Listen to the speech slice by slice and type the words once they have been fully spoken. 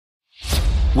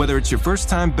Whether it's your first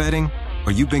time betting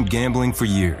or you've been gambling for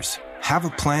years, have a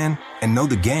plan and know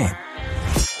the game.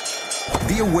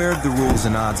 Be aware of the rules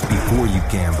and odds before you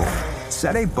gamble.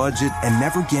 Set a budget and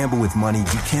never gamble with money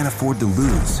you can't afford to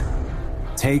lose.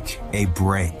 Take a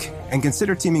break and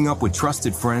consider teaming up with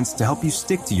trusted friends to help you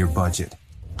stick to your budget.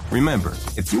 Remember,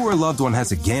 if you or a loved one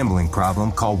has a gambling problem,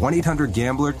 call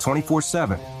 1-800-GAMBLER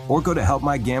 24/7 or go to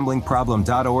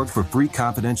helpmygamblingproblem.org for free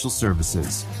confidential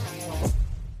services.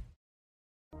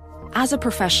 As a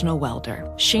professional welder,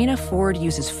 Shayna Ford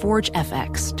uses Forge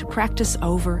FX to practice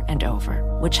over and over,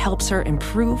 which helps her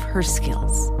improve her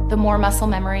skills. The more muscle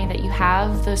memory that you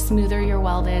have, the smoother your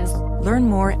weld is. Learn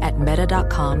more at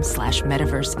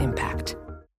meta.com/metaverse impact.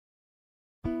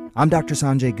 I'm Dr.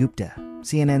 Sanjay Gupta,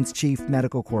 CNN's chief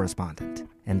medical correspondent,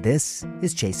 and this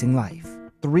is Chasing Life.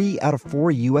 3 out of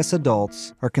 4 U.S.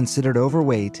 adults are considered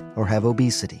overweight or have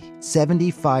obesity.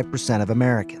 75% of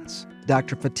Americans.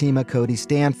 Dr. Fatima Cody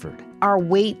Stanford. Our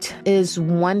weight is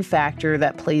one factor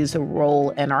that plays a role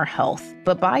in our health,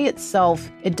 but by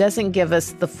itself, it doesn't give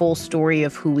us the full story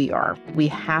of who we are. We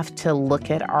have to look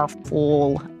at our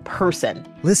full person.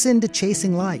 Listen to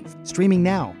Chasing Life, streaming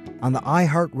now on the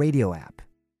iHeartRadio app.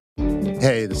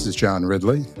 Hey, this is John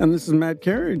Ridley. And this is Matt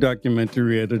Carey,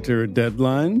 documentary editor at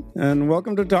Deadline. And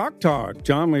welcome to Doc Talk.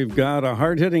 John, we've got a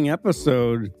hard-hitting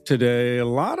episode today. A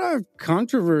lot of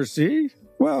controversy.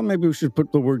 Well, maybe we should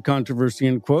put the word controversy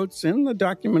in quotes in the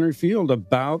documentary field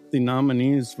about the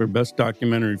nominees for Best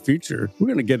Documentary Feature. We're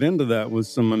going to get into that with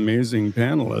some amazing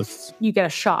panelists. You get a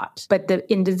shot, but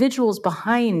the individuals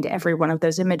behind every one of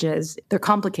those images, they're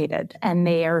complicated and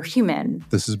they are human.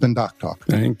 This has been Doc Talk.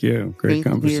 Thank you. Great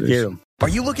conversation. You. Are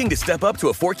you looking to step up to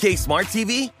a 4K smart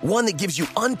TV? One that gives you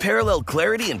unparalleled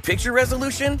clarity and picture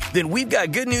resolution? Then we've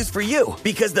got good news for you,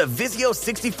 because the Vizio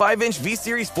 65-inch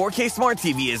V-Series 4K smart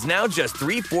TV is now just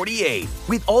 $348.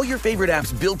 With all your favorite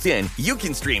apps built in, you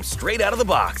can stream straight out of the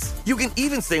box. You can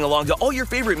even sing along to all your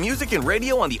favorite music and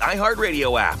radio on the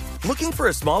iHeartRadio app. Looking for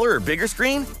a smaller or bigger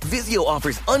screen? Vizio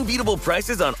offers unbeatable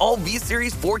prices on all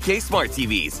V-Series 4K smart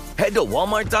TVs. Head to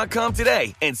Walmart.com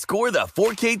today and score the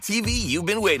 4K TV you've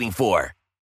been waiting for.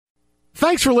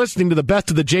 Thanks for listening to the Best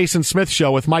of the Jason Smith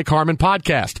Show with Mike Harmon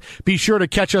podcast. Be sure to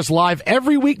catch us live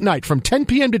every weeknight from 10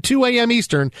 p.m. to 2 a.m.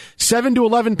 Eastern, 7 to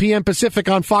 11 p.m. Pacific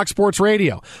on Fox Sports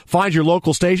Radio. Find your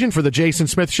local station for the Jason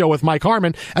Smith Show with Mike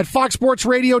Harmon at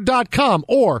foxsportsradio.com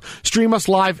or stream us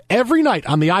live every night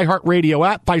on the iHeartRadio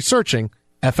app by searching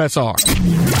FSR.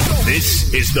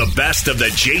 This is the Best of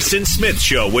the Jason Smith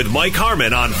Show with Mike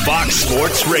Harmon on Fox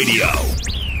Sports Radio.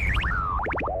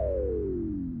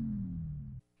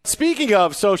 Speaking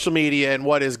of social media and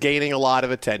what is gaining a lot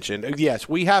of attention, yes,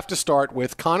 we have to start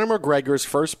with Conor McGregor's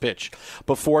first pitch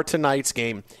before tonight's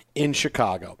game in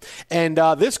Chicago. And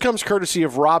this comes courtesy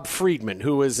of Rob Friedman,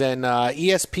 who is an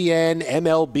ESPN,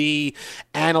 MLB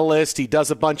analyst. He does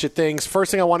a bunch of things.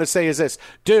 First thing I want to say is this.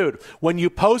 Dude, when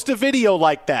you post a video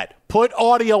like that, put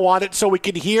audio on it so we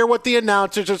can hear what the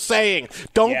announcers are saying.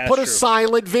 Don't put a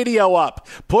silent video up.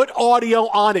 Put audio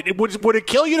on it. Would it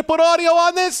kill you to put audio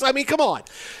on this? I mean, come on.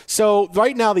 So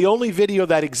right now, the only video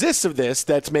that exists of this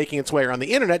that's making its way around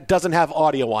the internet doesn't have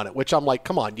audio on it, which I'm like,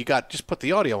 come on, just put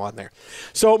the audio on there.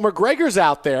 So McGregor's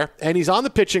out there, and he's on the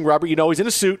pitching rubber. You know, he's in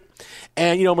a suit.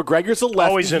 And, you know, McGregor's a lefty.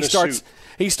 Always in a suit.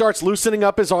 He starts loosening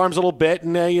up his arms a little bit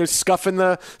and scuffing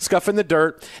the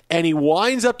dirt, and he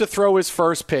winds up to throw his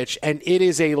first pitch, and it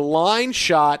is a line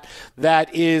shot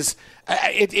that is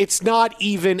it's not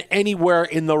even anywhere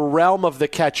in the realm of the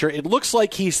catcher. It looks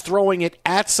like he's throwing it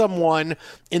at someone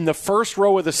in the first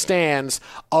row of the stands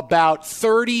about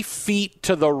 30 feet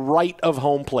to the right of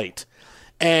home plate.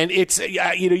 And it's,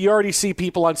 you already see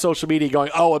people on social media going,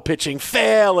 oh, a pitching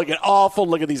fail, look at awful,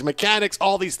 look at these mechanics,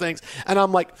 all these things. And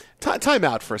I'm like, time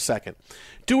out for a second.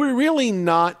 Do we really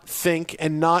not think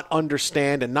and not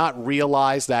understand and not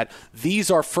realize that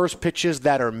these are first pitches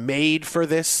that are made for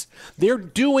this? They're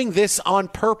doing this on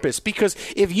purpose, because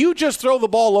if you just throw the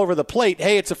ball over the plate,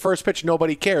 hey, it's a first pitch,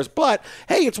 nobody cares. But,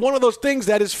 hey, it's one of those things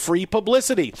that is free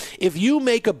publicity. If you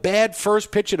make a bad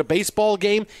first pitch at a baseball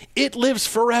game, it lives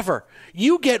forever.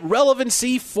 You get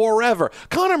relevancy forever.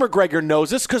 Conor McGregor knows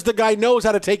this because the guy knows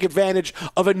how to take advantage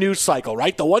of a news cycle,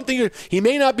 right? The one thing, he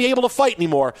may not be able to fight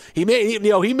anymore. He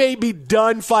he may be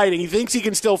done fighting. He thinks he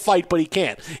can still fight, but he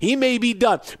can't. He may be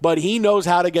done, but he knows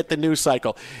how to get the news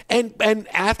cycle. And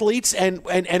athletes and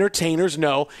entertainers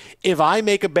know if I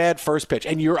make a bad first pitch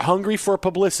and you're hungry for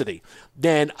publicity,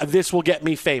 then this will get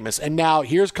me famous. And now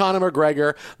here's Conor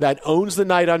McGregor that owns the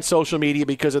night on social media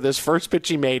because of this first pitch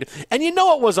he made. And you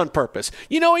know it was on purpose.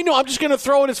 You know he knew, I'm just going to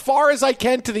throw it as far as I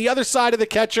can to the other side of the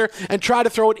catcher and try to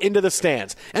throw it into the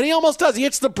stands. And he almost does. He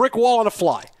hits the brick wall on a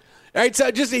fly. All right,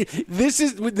 so just this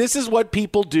is what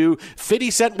people do. 50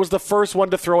 Cent was the first one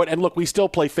to throw it, and look, we still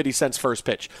play 50 Cent's first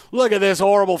pitch. Look at this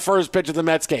horrible first pitch of the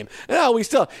Mets game. No,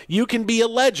 you can be a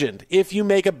legend if you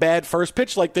make a bad first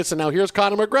pitch like this. And now here's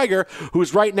Conor McGregor,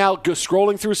 who's right now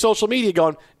scrolling through social media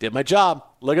going, did my job.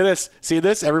 Look at this. See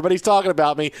this? Everybody's talking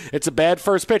about me. It's a bad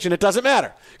first pitch, and it doesn't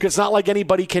matter because it's not like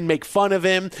anybody can make fun of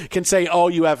him, can say, oh,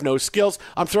 you have no skills.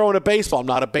 I'm throwing a baseball. I'm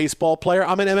not a baseball player.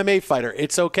 I'm an MMA fighter.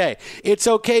 It's okay. It's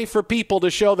okay for people to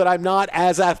show that I'm not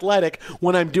as athletic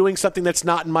when I'm doing something that's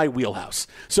not in my wheelhouse.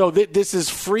 So this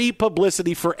is free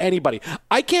publicity for anybody.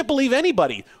 I can't believe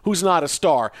anybody who's not a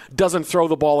star doesn't throw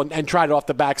the ball and try it off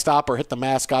the backstop or hit the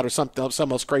mascot or some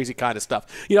else crazy kind of stuff.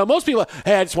 You know, most people,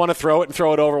 hey, I just want to throw it and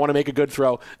throw it over, want to make a good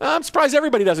throw. I'm surprised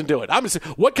everybody doesn't do it. I'm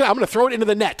going to throw it into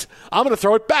the net. I'm going to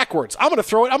throw it backwards. I'm going to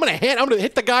throw it. I'm going to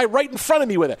hit the guy right in front of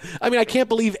me with it. I mean, I can't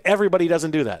believe everybody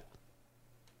doesn't do that.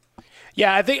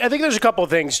 Yeah, I think there's a couple of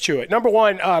things to it. Number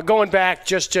one, going back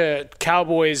just to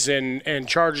Cowboys and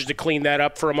Chargers to clean that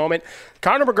up for a moment,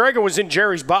 Conor McGregor was in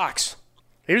Jerry's box.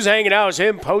 He was hanging out as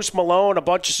him, Post Malone, a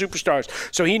bunch of superstars.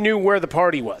 So he knew where the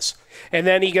party was. And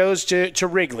then he goes to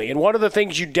Wrigley. And one of the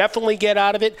things you definitely get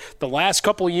out of it, the last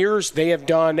couple of years, they have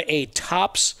done a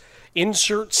Topps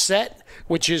insert set,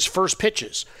 which is first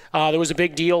pitches. There was a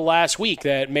big deal last week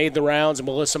that made the rounds. And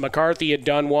Melissa McCarthy had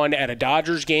done one at a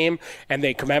Dodgers game, and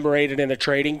they commemorated in a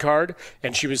trading card.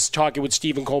 And she was talking with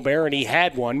Stephen Colbert, and he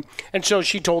had one. And so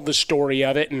she told the story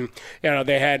of it. And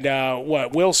they had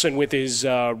Wilson with his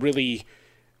really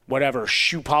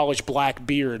shoe polish black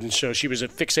beard, and so she was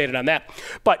fixated on that.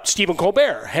 But Stephen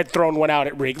Colbert had thrown one out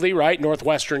at Wrigley, right?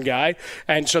 Northwestern guy,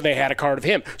 and so they had a card of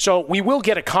him. So we will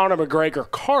get a Conor McGregor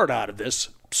card out of this,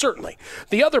 certainly.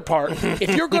 The other part,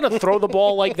 if you're going to throw the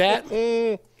ball like that,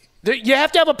 you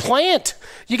have to have a plant.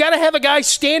 You got to have a guy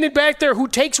standing back there who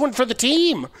takes one for the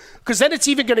team, because then it's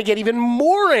even going to get even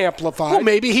more amplified. Well,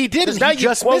 maybe he didn't. He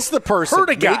just missed the person. Hurt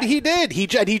a guy. Maybe he did.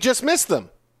 He just missed them.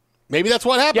 Maybe that's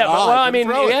what happened.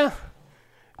 Yeah,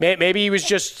 Maybe he was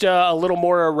just a little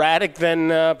more erratic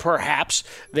than perhaps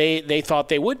they thought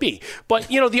they would be.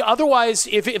 But, otherwise,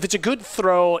 if it's a good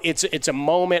throw, it's a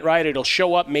moment, right? It'll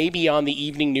show up maybe on the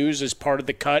evening news as part of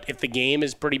the cut if the game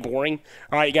is pretty boring.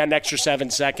 All right, you got an extra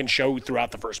 7 seconds show throughout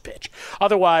the first pitch.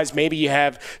 Otherwise, maybe you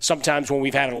have sometimes when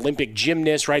we've had an Olympic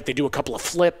gymnast, right, they do a couple of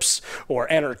flips,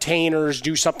 or entertainers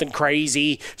do something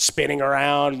crazy, spinning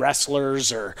around,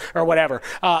 wrestlers or whatever.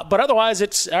 But otherwise,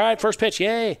 it's, all right, first pitch,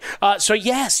 yay. So,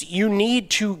 yes, you need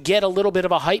to get a little bit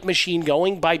of a hype machine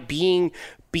going by being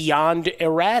beyond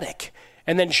erratic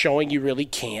and then showing you really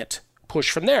can't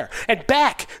push from there. And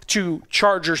back to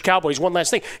Chargers-Cowboys, one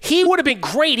last thing. He would have been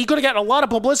great. He could have gotten a lot of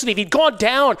publicity if he'd gone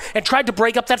down and tried to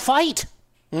break up that fight.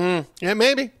 Yeah,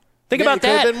 maybe. Think about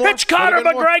that. It's Conor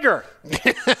McGregor.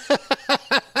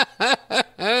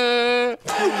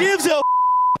 Who gives a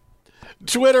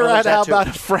Twitter at How About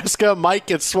a Fresca, Mike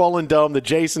at Swollen Dome, the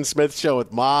Jason Smith Show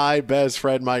with my best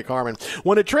friend, Mike Harmon.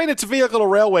 When a train hits a vehicle at a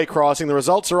railway crossing, the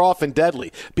results are often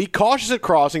deadly. Be cautious at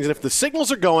crossings, and if the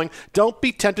signals are going, don't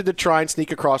be tempted to try and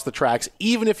sneak across the tracks,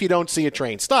 even if you don't see a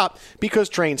train stop, because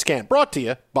trains can't. Brought to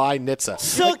you by NHTSA.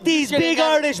 Suck these big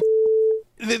artists.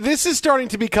 This is starting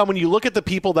to become, when you look at the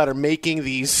people that are making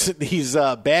these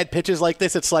bad pitches like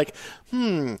this, it's like,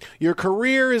 your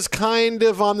career is kind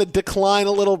of on the decline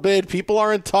a little bit. People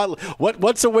aren't taught,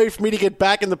 what's a way for me to get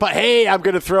back in the pot? Hey, I'm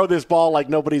going to throw this ball like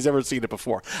nobody's ever seen it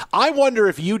before. I wonder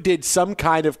if you did some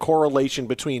kind of correlation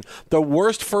between the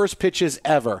worst first pitches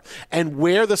ever and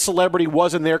where the celebrity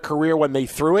was in their career when they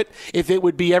threw it, if it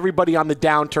would be everybody on the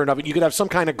downturn of it. You could have some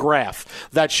kind of graph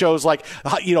that shows, like,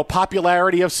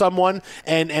 popularity of someone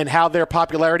and how their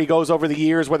popularity goes over the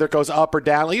years, whether it goes up or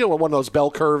down. One of those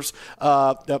bell curves,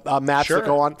 maps that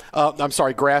go on.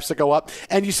 Graphs that go up.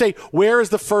 And you say, where is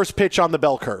the first pitch on the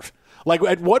bell curve? Like,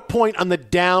 at what point on the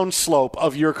downslope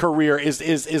of your career is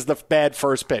the bad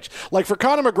first pitch? Like, for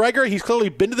Conor McGregor, he's clearly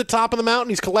been to the top of the mountain.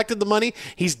 He's collected the money.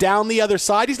 He's down the other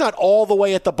side. He's not all the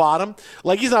way at the bottom.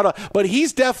 Like, he's not but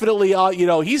he's definitely,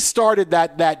 he's started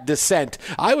that descent.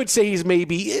 I would say he's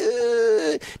maybe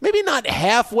not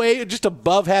halfway, just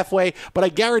above halfway, but I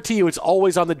guarantee you it's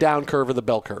always on the down curve or the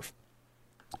bell curve.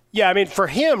 Yeah, I mean, for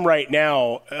him right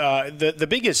now, the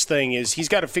biggest thing is he's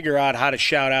got to figure out how to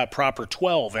shout out proper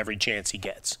 12 every chance he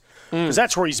gets. Because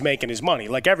that's where he's making his money.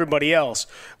 Like everybody else,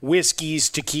 whiskeys,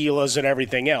 tequilas, and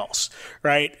everything else,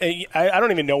 right? I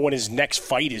don't even know when his next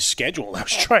fight is scheduled. I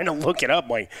was trying to look it up.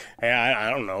 Like, I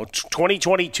don't know,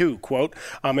 2022, quote,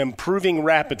 I'm improving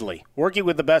rapidly. Working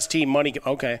with the best team, money.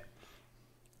 Okay.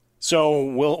 So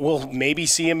we'll maybe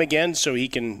see him again so he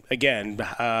can, again,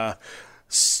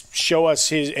 show us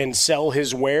his and sell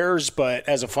his wares, but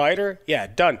as a fighter, yeah,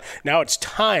 done. Now it's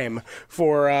time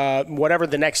for whatever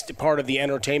the next part of the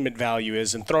entertainment value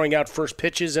is, and throwing out first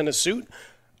pitches in a suit.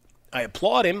 I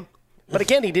applaud him, but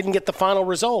again, he didn't get the final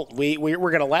result. We're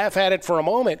going to laugh at it for a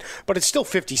moment, but it's still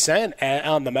 50 Cent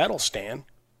on the medal stand.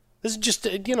 This is just,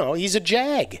 he's a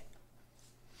jag.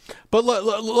 But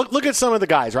look at some of the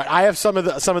guys, right? I have some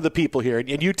of the people here,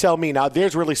 and you tell me now.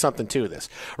 There's really something to this,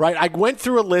 right? I went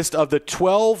through a list of the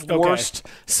 12 worst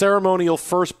ceremonial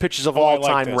first pitches of all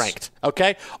time ranked.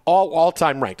 Okay, all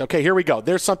time ranked. Okay, here we go.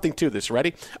 There's something to this.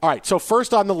 Ready? All right. So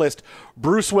first on the list,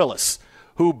 Bruce Willis,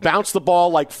 who bounced the ball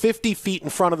like 50 feet in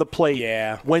front of the plate.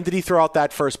 Yeah. When did he throw out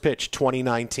that first pitch?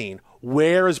 2019.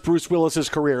 Where is Bruce Willis's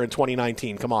career in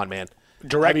 2019? Come on, man.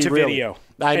 Direct to video.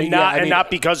 Not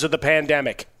because of the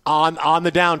pandemic. On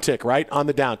the downtick, right? On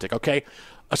the downtick, okay?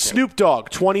 Snoop Dogg,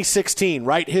 2016,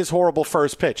 right? His horrible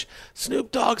first pitch.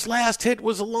 Snoop Dogg's last hit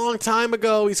was a long time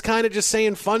ago. He's kind of just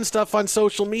saying fun stuff on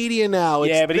social media now.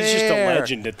 He's just a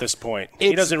legend at this point.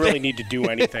 He doesn't really need to do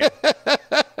anything.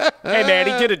 Hey, man,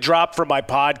 he did a drop for my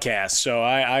podcast, so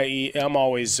I'm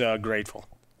always grateful.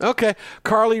 Okay.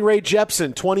 Carly Rae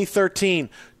Jepsen, 2013.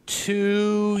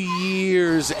 2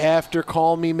 years after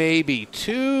Call Me Maybe.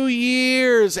 2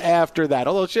 years after that.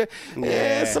 Although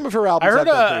some of her albums I heard have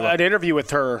done pretty well. an interview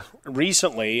with her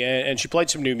recently, and she played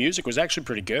some new music. It was actually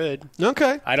pretty good.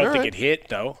 Okay. I don't think it hit,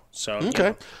 though. So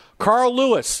okay. Carl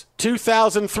Lewis,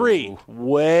 2003. Ooh.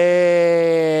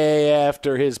 Way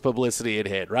after his publicity had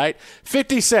hit, right?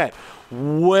 50 Cent.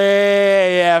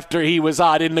 Way after he was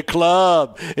hot in the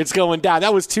club. It's going down.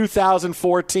 That was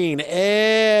 2014.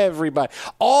 Everybody.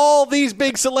 All these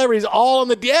big celebrities, all in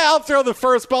the... Yeah, I'll throw the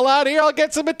first ball out here. I'll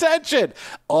get some attention.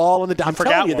 All in the... I'm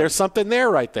telling you, there's something there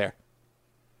right there.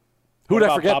 Who did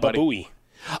I forget, Baba buddy? Booey?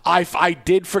 I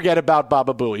did forget about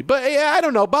Baba Booey. But I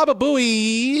don't know. Baba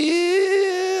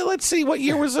Booey... Let's see, what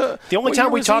year was the only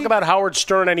time we talk about Howard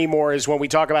Stern anymore is when we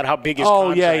talk about how big his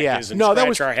contract is and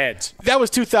scratch our heads. That was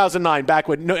 2009, back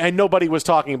when and nobody was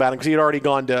talking about him because he had already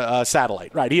gone to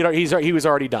satellite. Right, he was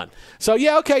already done. So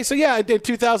yeah, okay, in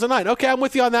 2009. Okay, I'm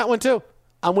with you on that one too.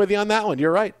 I'm with you on that one.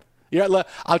 You're right.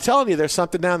 I'm telling you, there's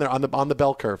something down there on the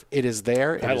bell curve. It is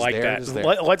there. I like that.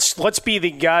 Let's be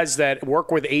the guys that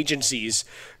work with agencies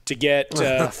to get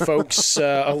folks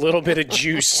a little bit of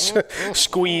juice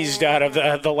squeezed out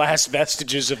of the last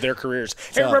vestiges of their careers.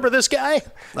 Hey, remember this guy?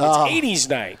 It's 80s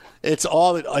night. It's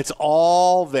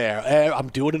all there. I'm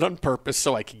doing it on purpose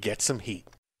so I can get some heat.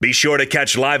 Be sure to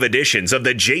catch live editions of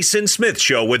The Jason Smith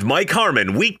Show with Mike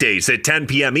Harmon weekdays at 10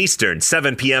 p.m. Eastern,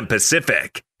 7 p.m.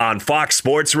 Pacific on Fox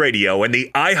Sports Radio and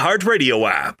the iHeartRadio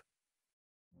app.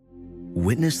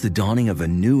 Witness the dawning of a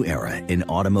new era in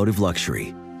automotive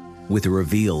luxury with a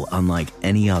reveal unlike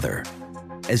any other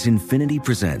as Infiniti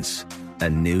presents a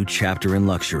new chapter in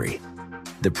luxury,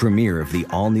 the premiere of the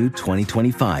all-new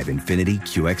 2025 Infiniti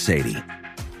QX80.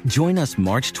 Join us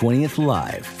March 20th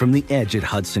live from the Edge at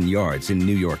Hudson Yards in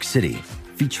New York City,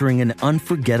 featuring an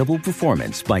unforgettable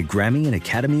performance by Grammy and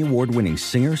Academy Award-winning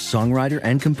singer, songwriter,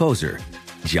 and composer,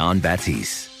 Jon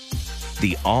Batiste.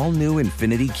 The all-new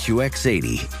Infiniti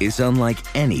QX80 is unlike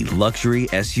any luxury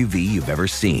SUV you've ever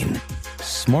seen.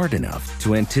 Smart enough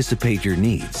to anticipate your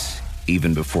needs,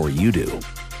 even before you do.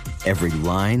 Every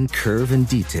line, curve, and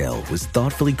detail was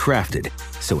thoughtfully crafted,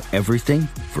 so everything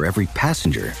for every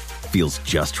passenger feels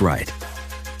just right.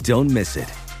 Don't miss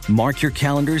it. Mark your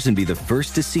calendars and be the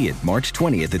first to see it March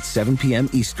 20th at 7 p.m.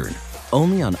 Eastern,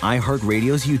 only on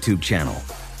iHeartRadio's YouTube channel.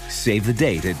 Save the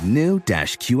date at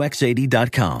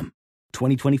new-QX80.com.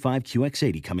 2025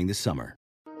 QX80 coming this summer.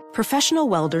 Professional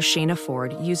welder Shayna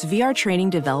Ford used VR training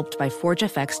developed by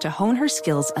ForgeFX to hone her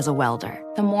skills as a welder.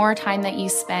 The more time that you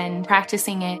spend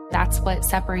practicing it, that's what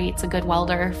separates a good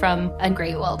welder from a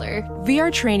great welder.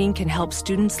 VR training can help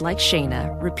students like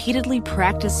Shayna repeatedly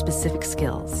practice specific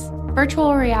skills.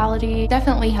 Virtual reality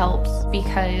definitely helps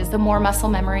because the more muscle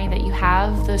memory that you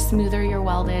have, the smoother your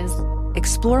weld is.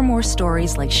 Explore more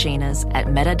stories like Shayna's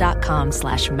at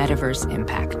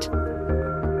meta.com/metaverseimpact.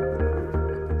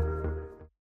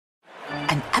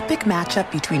 An epic matchup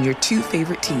between your two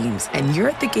favorite teams, and you're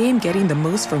at the game getting the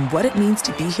most from what it means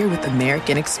to be here with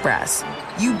American Express.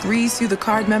 You breeze through the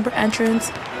card member entrance,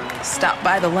 Stop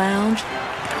by the lounge.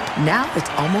 Now it's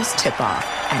almost tip-off,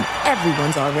 and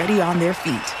everyone's already on their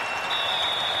feet.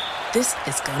 This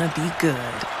is gonna be good.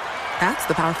 That's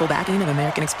the powerful backing of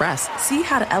American Express. See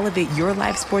how to elevate your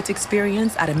live sports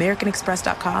experience at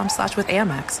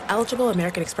americanexpress.com/withAmex. Eligible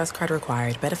American Express card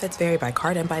required. Benefits vary by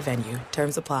card and by venue.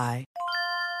 Terms apply.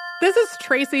 This is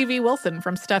Tracy V. Wilson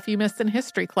from Stuff You Missed in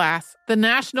History class. The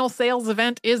national sales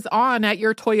event is on at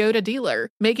your Toyota dealer,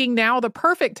 making now the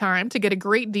perfect time to get a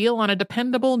great deal on a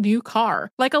dependable new car.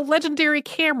 Like a legendary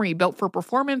Camry built for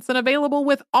performance and available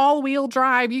with all-wheel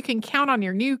drive, you can count on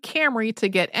your new Camry to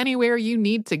get anywhere you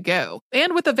need to go.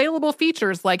 And with available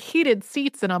features like heated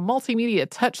seats and a multimedia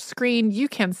touchscreen, you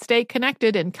can stay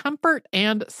connected in comfort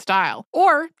and style.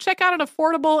 Or check out an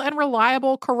affordable and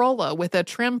reliable Corolla with a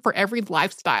trim for every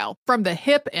lifestyle. From the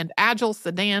hip and agile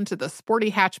sedan to the sporty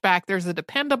hatchback, there's a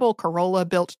dependable Corolla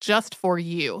built just for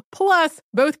you. Plus,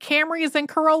 both Camrys and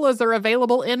Corollas are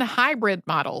available in hybrid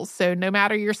models, so no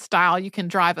matter your style, you can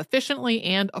drive efficiently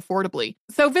and affordably.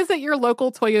 So visit your local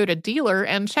Toyota dealer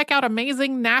and check out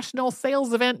amazing national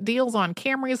sales event deals on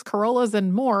Camrys, Corollas,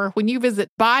 and more when you visit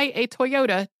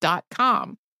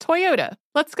buyatoyota.com. Toyota,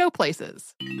 let's go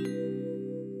places.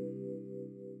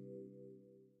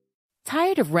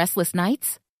 Tired of restless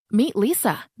nights? Meet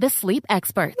Lisa, the sleep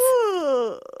experts.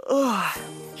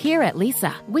 Here at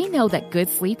Lisa, we know that good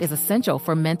sleep is essential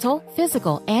for mental,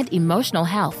 physical, and emotional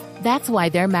health. That's why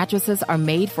their mattresses are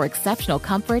made for exceptional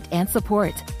comfort and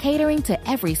support, catering to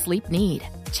every sleep need.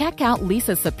 Check out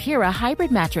Lisa's Sapira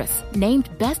Hybrid Mattress, named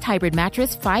Best Hybrid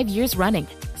Mattress 5 years running.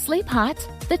 Sleep hot?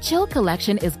 The Chill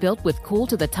Collection is built with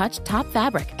cool-to-the-touch top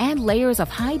fabric and layers of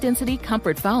high-density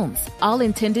comfort foams, all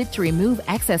intended to remove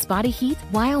excess body heat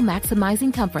while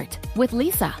maximizing comfort. With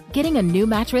Lisa, getting a new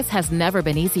mattress has never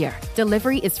been easier.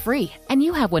 Delivery is free, and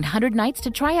you have 100 nights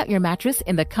to try out your mattress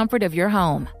in the comfort of your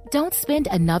home. Don't spend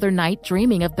another night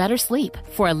dreaming of better sleep.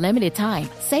 For a limited time,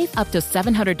 save up to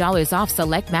 $700 off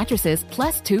select mattresses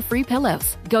plus 2 free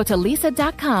pillows. Go to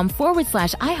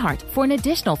lisa.com/iHeart for an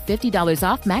additional $50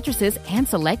 off mattresses and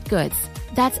select goods.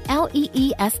 That's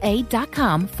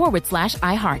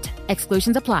LEESA.com/iHeart.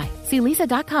 Exclusions apply. See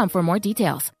lisa.com for more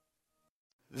details.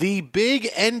 The big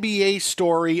NBA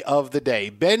story of the day.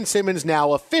 Ben Simmons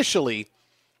now officially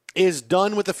is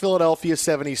done with the Philadelphia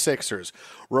 76ers.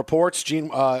 Reports,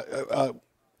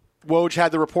 Woj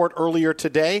had the report earlier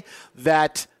today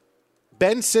that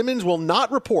Ben Simmons will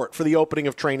not report for the opening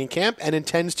of training camp and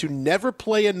intends to never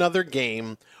play another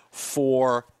game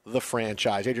for the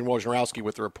franchise. Adrian Wojnarowski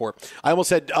with the report. I almost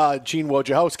said Gene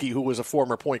Wojciechowski, who was a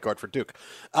former point guard for Duke.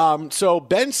 So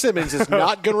Ben Simmons is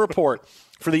not going to report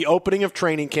for the opening of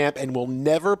training camp and will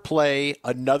never play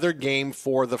another game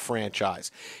for the franchise.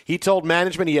 He told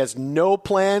management he has no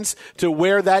plans to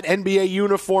wear that NBA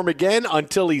uniform again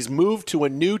until he's moved to a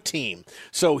new team.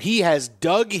 So he has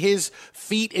dug his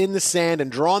feet in the sand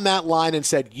and drawn that line and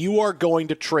said, you are going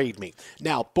to trade me.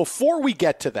 Now, before we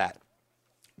get to that,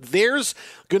 there's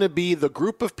going to be the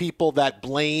group of people that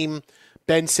blame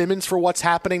Ben Simmons for what's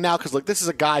happening now, because look, this is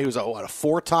a guy who's a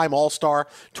 4-time All-Star,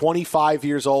 25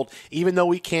 years old. Even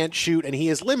though he can't shoot and he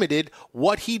is limited,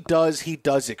 what he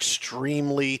does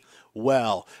extremely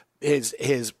well.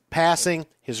 His passing,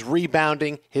 his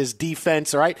rebounding, his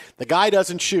defense, all right? The guy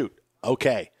doesn't shoot,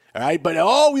 okay, all right? But,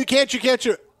 you can't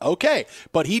shoot. Okay,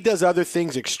 but he does other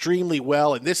things extremely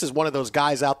well, and this is one of those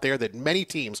guys out there that many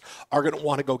teams are going to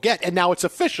want to go get. And now it's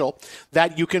official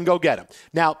that you can go get him.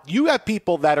 Now, you have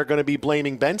people that are going to be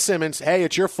blaming Ben Simmons. Hey,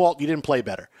 it's your fault you didn't play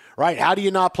better, right? How do you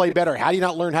not play better? How do you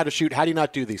not learn how to shoot? How do you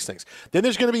not do these things? Then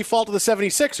there's going to be fault of the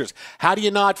 76ers. How do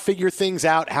you not figure things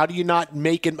out? How do you not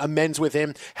make amends with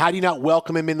him? How do you not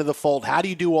welcome him into the fold? How do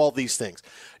you do all these things?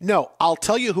 No, I'll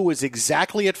tell you who is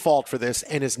exactly at fault for this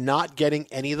and is not getting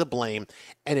any of the blame,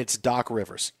 and it's Doc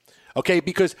Rivers. Okay,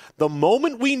 because the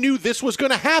moment we knew this was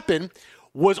going to happen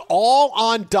was all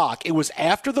on Doc. It was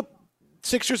after the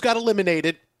Sixers got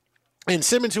eliminated, and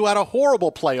Simmons, who had a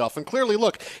horrible playoff, and clearly,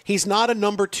 look, he's not a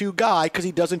number 2 guy because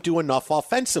he doesn't do enough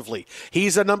offensively.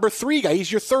 He's a number 3 guy.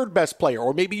 He's your 3rd best player,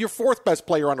 or maybe your 4th best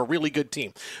player on a really good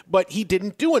team. But he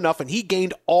didn't do enough, and he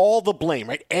gained all the blame,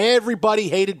 right? Everybody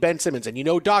hated Ben Simmons, and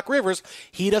Doc Rivers,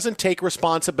 he doesn't take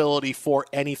responsibility for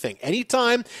anything.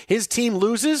 Anytime his team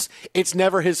loses, it's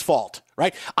never his fault.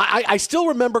 Right? I still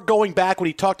remember going back when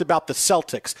he talked about the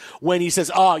Celtics, when he says,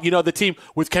 the team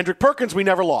with Kendrick Perkins, we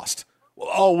never lost.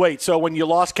 Oh, wait, so when you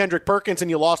lost Kendrick Perkins and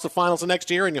you lost the finals the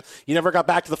next year and you never got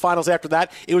back to the finals after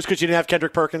that, it was because you didn't have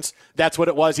Kendrick Perkins? That's what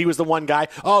it was. He was the one guy.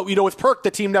 Oh, with Perk,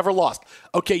 the team never lost.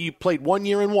 Okay, you played 1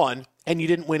 year and won, and you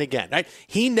didn't win again, right?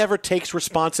 He never takes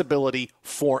responsibility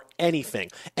for anything.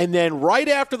 And then right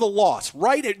after the loss,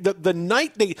 the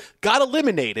night they got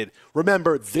eliminated,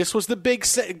 remember, this was the big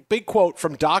quote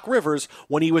from Doc Rivers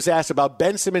when he was asked about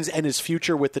Ben Simmons and his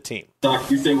future with the team. Doc,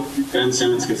 do you think Ben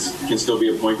Simmons can still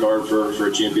be a point guard for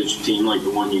a championship team like the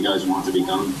one you guys want to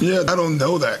become? Yeah, I don't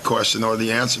know that question or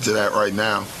the answer to that right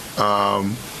now.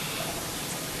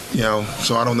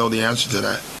 So I don't know the answer to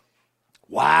that.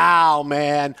 Wow,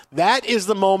 man. That is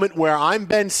the moment where I'm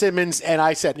Ben Simmons and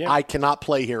I said, I cannot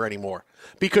play here anymore.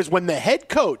 Because when the head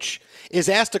coach is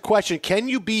asked a question, can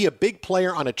you be a big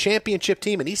player on a championship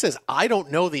team? And he says, I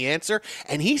don't know the answer.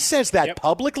 And he says that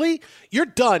publicly, you're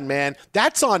done, man.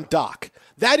 That's on Doc.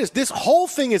 This whole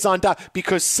thing is on Doc,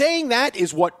 because saying that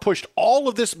is what pushed all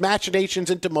of this machinations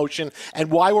into motion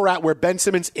and why we're at where Ben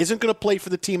Simmons isn't going to play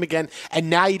for the team again. And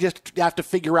now you just have to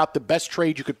figure out the best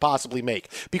trade you could possibly make.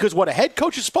 Because what a head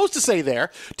coach is supposed to say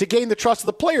there to gain the trust of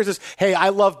the players is, hey, I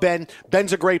love Ben.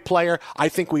 Ben's a great player. I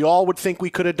think we all would think we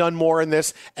could have done more in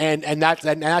this. And that's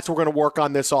what we're going to work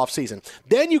on this offseason.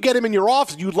 Then you get him in your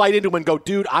office. You light into him and go,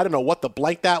 dude, I don't know what the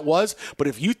blank that was, but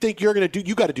if you think you're going to do,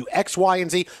 you got to do X, Y, and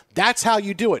Z. That's how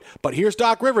you do it. But here's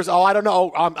Doc Rivers. Oh, I don't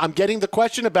know. I'm getting the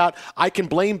question about I can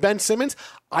blame Ben Simmons.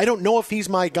 I don't know if he's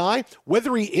my guy.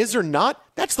 Whether he is or not,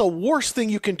 that's the worst thing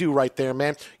you can do right there,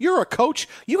 man. You're a coach.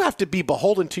 You have to be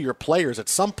beholden to your players at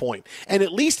some point. And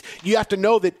at least you have to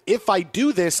know that if I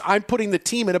do this, I'm putting the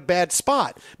team in a bad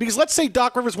spot. Because let's say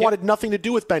Doc Rivers wanted nothing to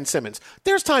do with Ben Simmons.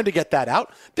 There's time to get that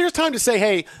out. There's time to say,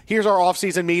 hey, here's our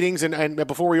offseason meetings, and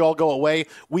before we all go away,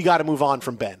 we got to move on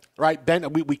from Ben, right?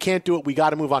 Ben, we can't do it. We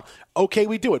got to move on. Okay,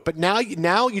 we do it. But now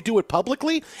you do it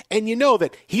publicly, and you know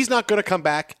that he's not going to come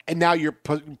back, and now you're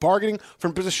bargaining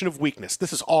from a position of weakness.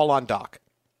 This is all on Doc.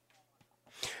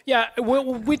 Yeah,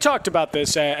 we talked about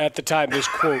this at the time this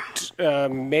quote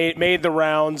made the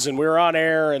rounds, and we were on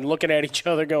air and looking at each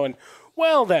other going,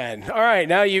 well then, all right,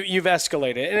 now you've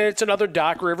escalated. And it's another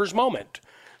Doc Rivers moment,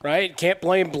 right? Can't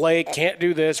blame Blake, can't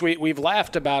do this. We've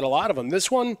laughed about a lot of them.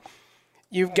 This one,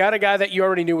 you've got a guy that you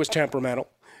already knew was temperamental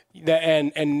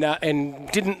and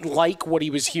didn't like what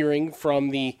he was hearing from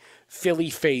the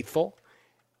Philly faithful.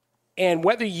 And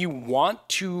whether you want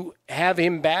to have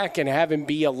him back and have him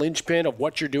be a linchpin of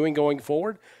what you're doing going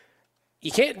forward,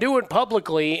 you can't do it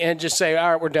publicly and just say,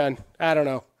 all right, we're done. I don't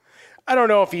know. I don't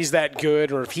know if he's that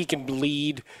good or if he can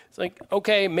lead. It's like,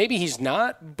 okay, maybe he's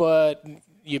not, but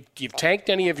you've tanked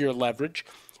any of your leverage.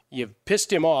 You've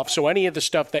pissed him off. So any of the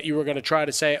stuff that you were going to try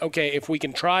to say, okay, if we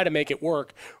can try to make it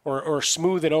work or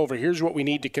smooth it over, here's what we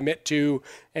need to commit to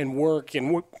and work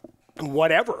and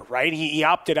whatever, right? He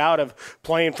opted out of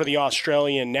playing for the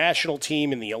Australian national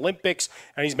team in the Olympics,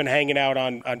 and he's been hanging out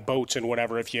on boats and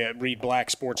whatever if you read Black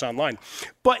Sports Online.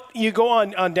 But you go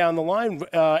on down the line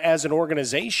as an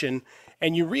organization,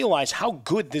 and you realize how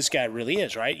good this guy really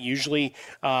is, right? Usually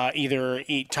either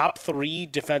a top 3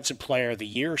 defensive player of the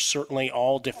year, certainly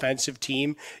all defensive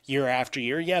team year after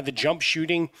year. Yeah, the jump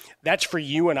shooting, that's for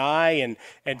you and I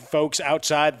and folks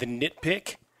outside the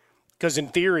nitpick. Because in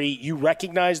theory, you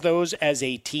recognize those as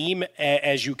a team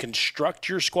as you construct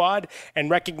your squad and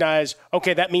recognize,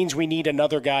 okay, that means we need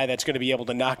another guy that's going to be able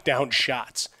to knock down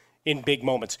shots in big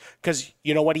moments. Because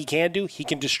you know what he can do? He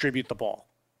can distribute the ball.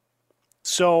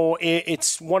 So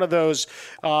it's one of those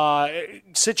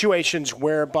situations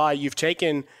whereby you've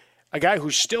taken a guy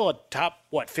who's still a top,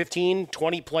 15,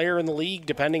 20 player in the league,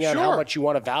 depending on how much you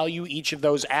want to value each of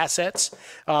those assets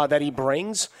that he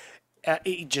brings.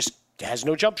 He just has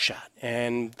no jump shot,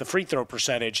 and the free throw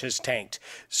percentage has tanked.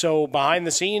 So behind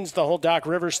the scenes, the whole Doc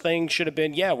Rivers thing should have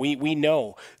been, we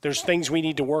know there's things we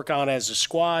need to work on as a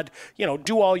squad.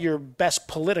 Do all your best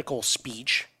political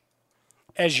speech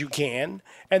as you can,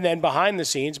 and then behind the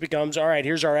scenes becomes, all right,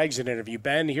 here's our exit interview,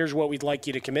 Ben. Here's what we'd like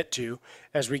you to commit to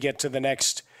as we get to the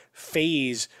next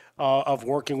phase of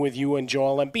working with you and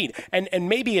Joel Embiid. And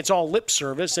maybe it's all lip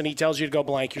service, and he tells you to go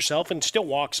blank yourself and still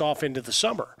walks off into the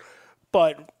summer.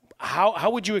 But how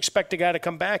would you expect a guy to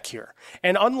come back here?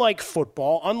 And unlike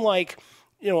football, unlike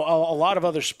a lot of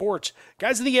other sports,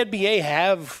 guys in the NBA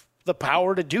have the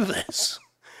power to do this.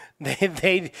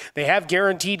 They have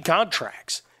guaranteed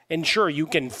contracts, and sure, you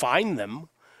can find them,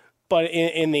 but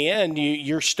in the end,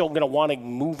 you're still going to want to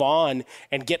move on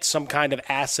and get some kind of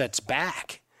assets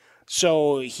back.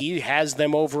 So he has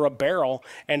them over a barrel,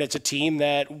 and it's a team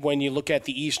that when you look at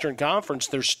the Eastern Conference,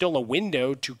 there's still a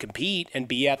window to compete and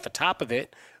be at the top of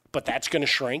it. But that's going to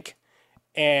shrink,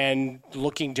 and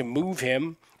looking to move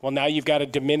him Well, now you've got a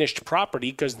diminished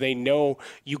property because they know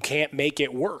you can't make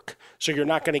it work. So you're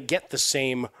not going to get the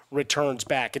same returns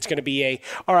back. It's going to be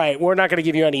all right, we're not going to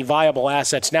give you any viable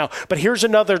assets now, but here's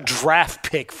another draft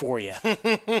pick for you.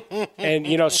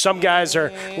 And, some guys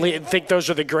think those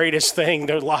are the greatest thing.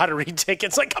 They're lottery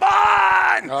tickets. Like, come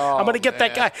on! I'm going to get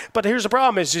that guy. But here's the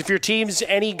problem is if your team's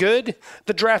any good,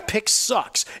 the draft pick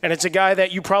sucks. And it's a guy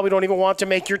that you probably don't even want to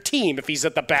make your team if he's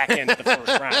at the back end of the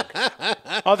first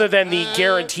round. Other than the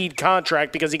guaranteed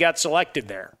contract because he got selected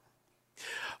there.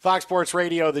 Fox Sports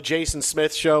Radio, the Jason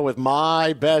Smith Show with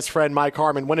my best friend, Mike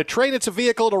Harmon. When a train hits a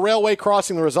vehicle at a railway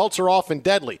crossing, the results are often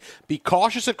deadly. Be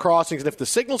cautious at crossings, and if the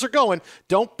signals are going,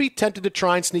 don't be tempted to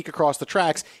try and sneak across the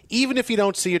tracks, even if you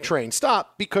don't see a train.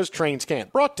 Stop, because trains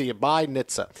can't. Brought to you by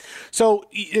NHTSA. So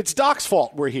it's Doc's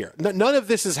fault we're here. None of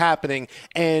this is happening,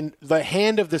 and the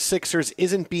hand of the Sixers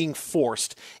isn't being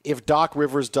forced if Doc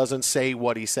Rivers doesn't say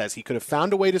what he says. He could have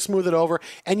found a way to smooth it over,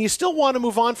 and you still want to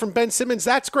move on from Ben Simmons.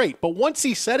 That's great. But once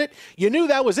he said it, you knew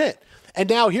that was it. And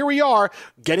now here we are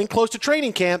getting close to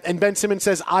training camp, and Ben Simmons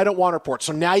says, I don't want to report.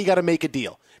 So now you got to make a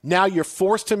deal. Now you're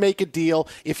forced to make a deal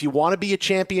if you want to be a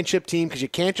championship team, because you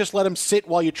can't just let him sit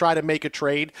while you try to make a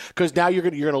trade, because now you're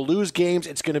going to lose games.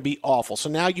 It's going to be awful. So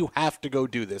now you have to go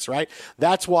do this, right?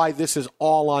 That's why this is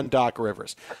all on Doc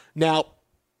Rivers. Now,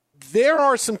 there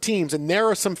are some teams and there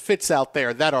are some fits out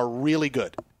there that are really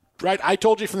good, right? I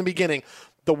told you from the beginning,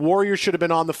 the Warriors should have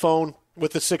been on the phone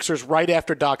with the Sixers right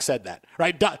after Doc said that,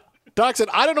 right? Doc said,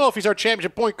 I don't know if he's our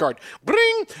championship point guard.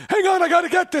 Bring! Hang on, I got to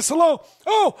get this. Hello?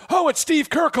 Oh, it's Steve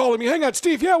Kerr calling me. Hang on,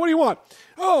 Steve. Yeah, what do you want?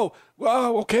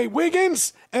 Okay,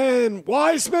 Wiggins and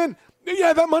Wiseman.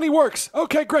 Yeah, that money works.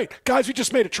 Okay, great. Guys, we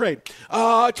just made a trade.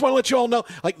 I just want to let you all know,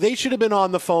 they should have been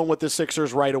on the phone with the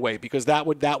Sixers right away, because that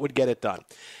would get it done.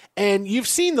 And you've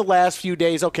seen the last few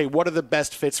days, okay, what are the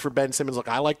best fits for Ben Simmons? Look,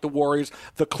 I like the Warriors.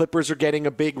 The Clippers are getting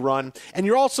a big run. And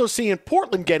you're also seeing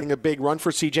Portland getting a big run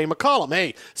for C.J. McCollum.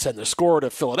 Hey, send the scorer to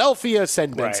Philadelphia,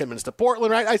 send Ben Simmons to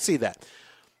Portland, right? I see that.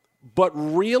 But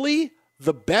really,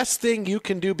 the best thing you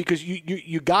can do, because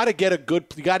you got to get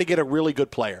a really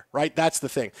good player, right? That's the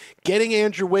thing. Getting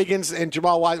Andrew Wiggins and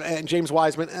Jamal Wiseman and James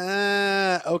Wiseman,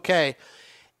 okay.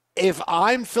 If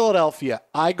I'm Philadelphia,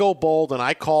 I go bold and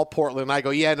I call Portland and I go,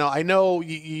 yeah, no, I know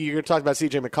you're going to talk about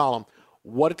C.J. McCollum.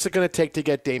 What's it going to take to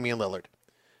get Damian Lillard?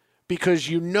 Because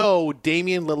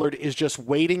Damian Lillard is just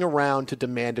waiting around to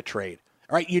demand a trade.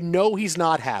 All right, he's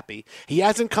not happy. He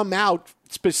hasn't come out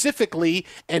specifically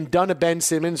and done a Ben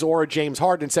Simmons or a James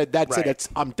Harden and said, that's it,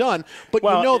 I'm done. But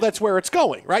that's where it's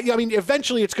going, right? I mean,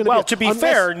 eventually it's going to be. Well, to be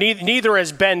fair, neither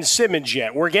has Ben Simmons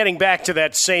yet. We're getting back to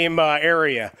that same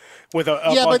area with a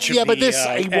bunch of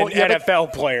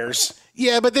NFL players.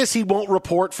 Yeah, but he won't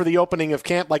report for the opening of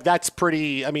camp. That's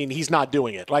pretty. I mean, he's not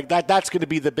doing it. That's going to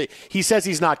be the big. He says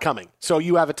he's not coming, so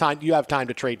you have time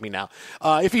to trade me now.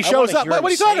 If he shows up, what are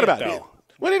you talking about?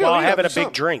 What are you doing? Well, having a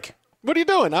big drink. What are you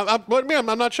doing?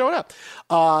 I'm not showing up.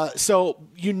 So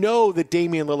that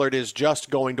Damian Lillard is just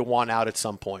going to want out at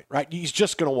some point, right? He's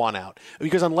just going to want out,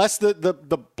 because unless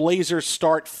the Blazers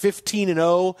start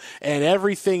 15-0 and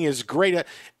everything is great,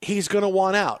 he's going to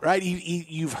want out, right?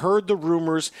 You've heard the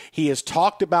rumors. He has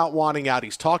talked about wanting out.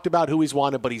 He's talked about who he's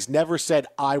wanted, but he's never said,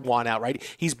 I want out, right?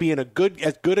 He's being as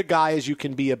good a guy as you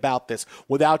can be about this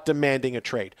without demanding a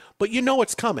trade. But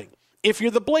it's coming. If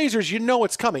you're the Blazers,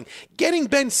 it's coming. Getting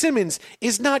Ben Simmons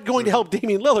is not going to help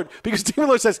Damian Lillard, because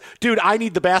Damian Lillard says, dude, I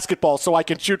need the basketball so I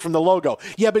can shoot from the logo.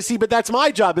 Yeah, but that's my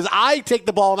job, is I take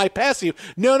the ball and I pass you.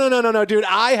 No, dude,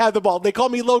 I have the ball. They call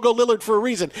me Logo Lillard for a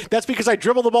reason. That's because I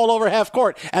dribble the ball over half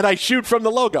court and I shoot from the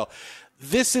logo.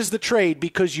 This is the trade,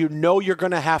 because you're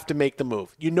going to have to make the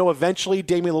move. Eventually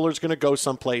Damian Lillard's going to go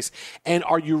someplace. And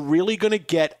are you really going to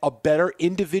get a better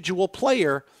individual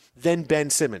player than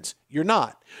Ben Simmons? You're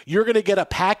not. You're going to get a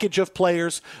package of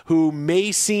players who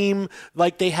may seem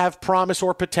like they have promise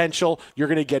or potential. You're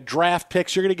going to get draft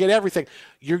picks. You're going to get everything.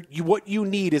 What you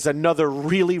need is another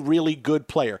really, really good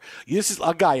player. This is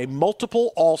a guy, a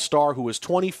multiple all-star who is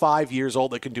 25 years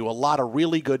old that can do a lot of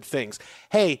really good things.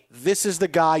 Hey, this is the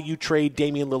guy you trade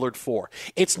Damian Lillard for.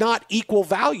 It's not equal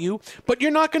value, but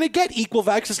you're not going to get equal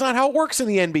value, because it's not how it works in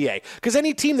the NBA. Because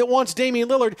any team that wants Damian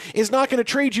Lillard is not going to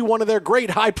trade you one of their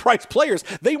great high-priced players.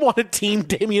 They want to team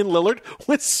Damian Lillard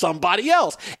with somebody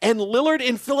else. And Lillard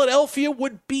in Philadelphia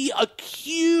would be a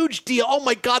huge deal. Oh,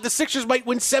 my God, the Sixers might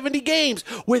win 70 games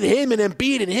with him and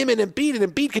Embiid and him and Embiid,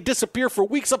 and Embiid could disappear for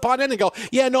weeks upon end and go,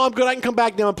 yeah, no, I'm good. I can come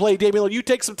back now and play Damian Lillard. You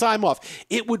take some time off.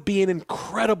 It would be an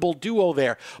incredible duo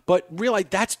there. But really,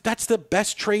 that's the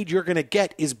best trade you're going to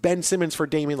get is Ben Simmons for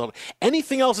Damian Lillard.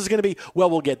 Anything else is going to be, well,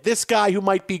 we'll get this guy who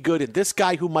might be good and this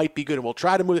guy who might be good, and we'll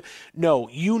try to move it. No,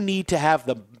 you need to have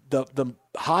the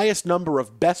highest number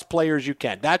of best players you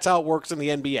can. That's how it works in the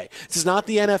NBA. This is not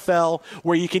the NFL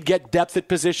where you can get depth at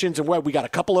positions and where we got a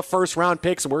couple of first-round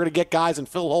picks and we're going to get guys and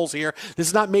fill holes here. This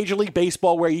is not Major League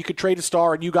Baseball where you could trade a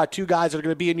star and you got two guys that are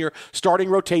going to be in your starting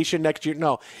rotation next year.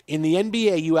 No, in the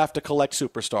NBA, you have to collect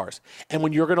superstars. And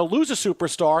when you're going to lose a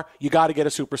superstar, you got to get a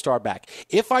superstar back.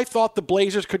 If I thought the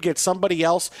Blazers could get somebody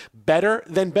else better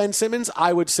than Ben Simmons,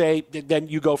 I would say then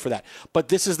you go for that. But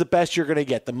this is the best you're going to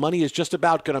get. The money is just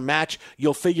about going to match.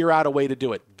 You'll figure out a way to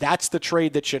do it. That's the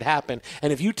trade that should happen.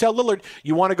 And if you tell Lillard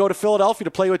you want to go to Philadelphia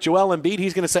to play with Joel Embiid,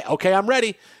 he's going to say, okay, I'm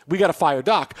ready. We got to fire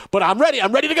Doc. But I'm ready.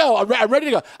 I'm ready to go. I'm ready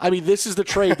to go. I mean, this is the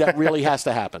trade that really has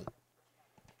to happen.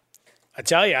 I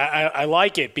tell you, I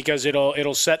like it because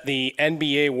it'll set the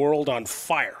NBA world on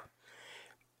fire.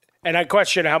 And I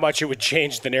question how much it would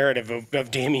change the narrative of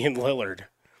Damian Lillard.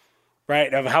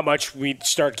 Right, of how much we'd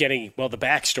start getting, well, the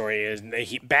backstory is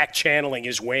he back-channeling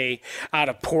his way out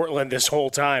of Portland this whole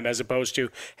time as opposed to,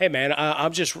 hey, man,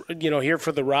 I'm just, here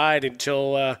for the ride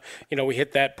until, we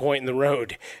hit that point in the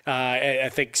road. I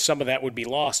think some of that would be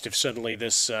lost if suddenly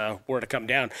this were to come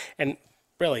down. And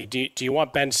really, do you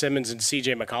want Ben Simmons and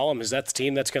C.J. McCollum? Is that the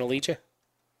team that's going to lead you?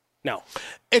 No.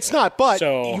 It's not, but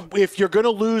if you're going to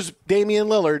lose Damian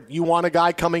Lillard, you want a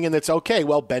guy coming in that's okay.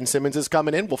 Well, Ben Simmons is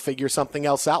coming in. We'll figure something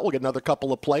else out. We'll get another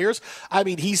couple of players. I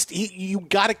mean, you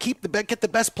got to get the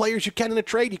best players you can in a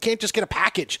trade. You can't just get a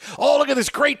package. Oh, look at this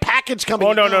great package coming.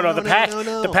 Oh, no.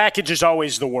 The package is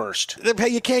always the worst.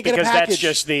 You can't get a package. Because that's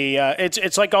just the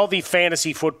it's like all the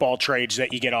fantasy football trades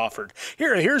that you get offered.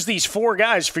 Here's these 4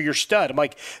 guys for your stud. I'm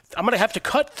like, I'm going to have to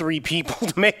cut 3 people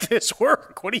to make this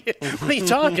work. What are you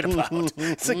talking about?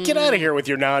 It's like, get out of here with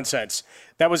your nonsense.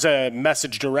 That was a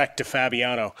message direct to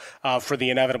Fabiano for the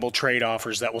inevitable trade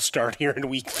offers that will start here in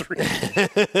week 3.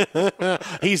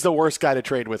 He's the worst guy to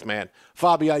trade with, man.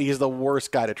 Fabiano, he's the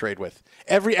worst guy to trade with.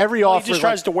 Every offer. He just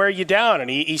tries to wear you down, and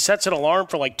he sets an alarm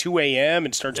for like 2 a.m.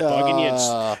 and starts bugging you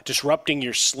and disrupting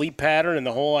your sleep pattern and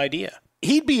the whole idea.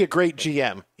 He'd be a great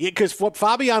GM because what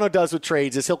Fabiano does with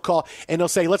trades is he'll call and he'll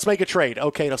say, let's make a trade.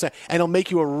 Okay. And he'll make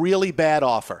you a really bad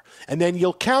offer. And then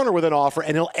you'll counter with an offer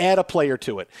and he'll add a player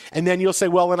to it. And then you'll say,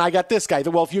 well, and I got this guy.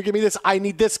 Well, if you give me this, I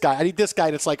need this guy. I need this guy.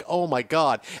 And it's like, oh my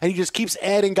God. And he just keeps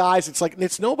adding guys. It's like,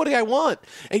 it's nobody I want.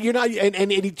 And you're not,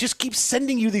 and he just keeps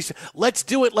sending you these, let's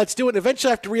do it. And eventually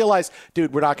I have to realize,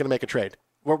 dude, we're not going to make a trade.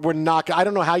 We're not. I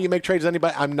don't know how you make trades with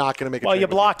anybody. I'm not going to make a trade. Well, you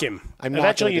block him.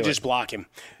 Eventually, you just block him.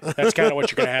 That's kind of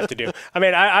what you're going to have to do. I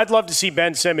mean, I'd love to see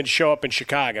Ben Simmons show up in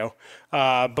Chicago,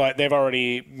 but they've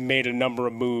already made a number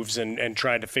of moves and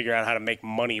trying to figure out how to make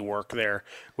money work there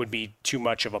would be too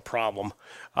much of a problem.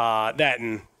 That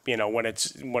and when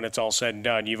it's all said and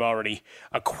done, you've already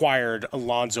acquired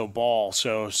Alonzo Ball,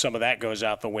 so some of that goes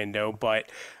out the window, but.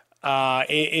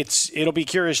 It'll be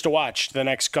curious to watch the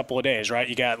next couple of days, right?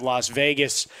 You got Las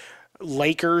Vegas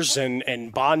Lakers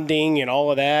and bonding and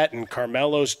all of that, and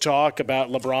Carmelo's talk about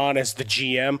LeBron as the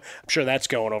GM. I'm sure that's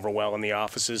going over well in the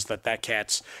offices, that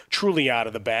cat's truly out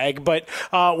of the bag. But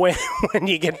when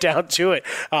you get down to it,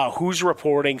 who's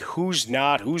reporting, who's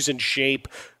not, who's in shape,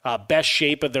 best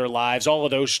shape of their lives, all of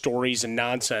those stories and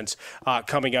nonsense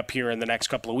coming up here in the next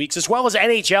couple of weeks, as well as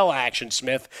NHL action,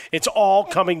 Smith. It's all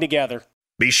coming together.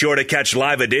 Be sure to catch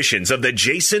live editions of The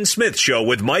Jason Smith Show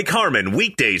with Mike Harmon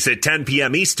weekdays at 10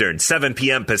 p.m. Eastern, 7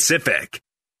 p.m. Pacific.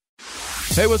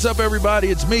 Hey, what's up, everybody?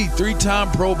 It's me,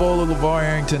 3-time Pro Bowler LeVar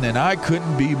Arrington, and I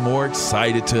couldn't be more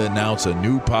excited to announce a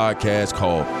new podcast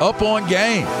called Up On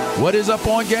Game. What is Up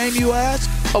On Game, you ask?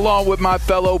 Along with my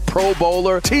fellow Pro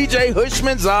Bowler, TJ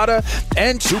Hushmanzada,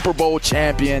 and Super Bowl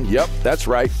champion, yep, that's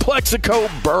right, Plexico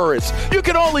Burress. You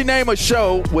can only name a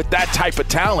show with that type of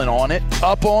talent on it.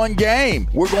 Up On Game.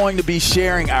 We're going to be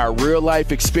sharing our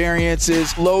real-life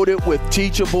experiences loaded with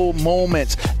teachable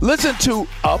moments. Listen to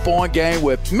Up On Game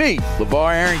with me, LeVar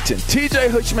Arrington, TJ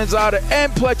Hushmanzada,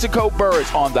 and Plexico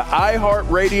Burress on the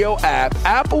iHeartRadio app,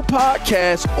 Apple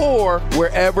Podcasts, or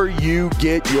wherever you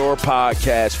get your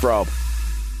podcasts from.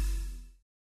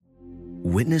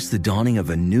 Witness the dawning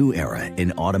of a new era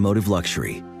in automotive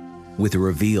luxury with a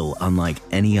reveal unlike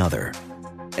any other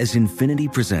as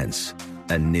Infiniti presents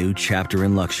a new chapter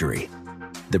in luxury,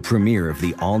 the premiere of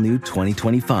the all-new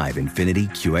 2025 Infiniti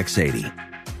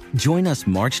QX80. Join us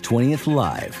March 20th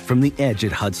live from the Edge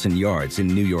at Hudson Yards in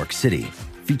New York City,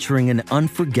 featuring an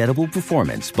unforgettable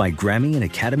performance by Grammy and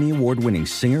Academy Award-winning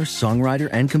singer, songwriter,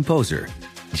 and composer,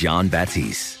 John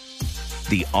Batiste.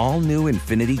 The all-new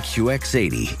Infiniti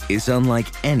QX80 is unlike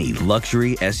any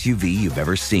luxury SUV you've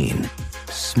ever seen.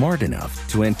 Smart enough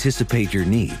to anticipate your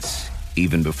needs,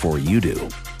 even before you do.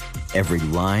 Every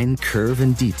line, curve,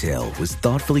 and detail was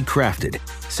thoughtfully crafted,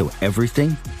 so everything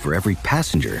for every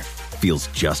passenger feels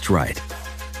just right.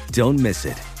 Don't miss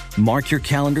it. Mark your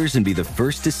calendars and be the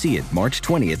first to see it March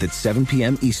 20th at 7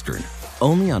 p.m. Eastern,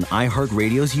 only on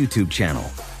iHeartRadio's YouTube channel.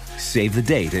 Save the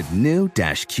date at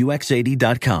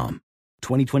new-QX80.com.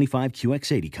 2025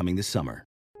 QX80 coming this summer.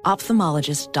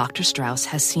 Ophthalmologist Dr. Strauss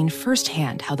has seen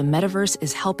firsthand how the metaverse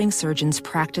is helping surgeons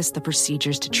practice the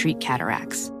procedures to treat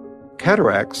cataracts.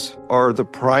 Cataracts are the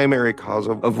primary cause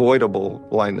of avoidable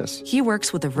blindness. He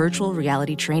works with a virtual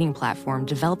reality training platform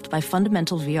developed by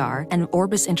Fundamental VR and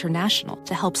Orbis International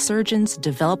to help surgeons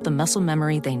develop the muscle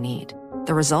memory they need.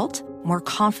 The result? More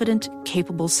confident,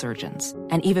 capable surgeons.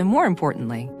 And even more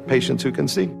importantly, patients who can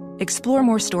see. Explore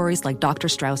more stories like Dr.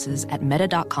 Strauss's at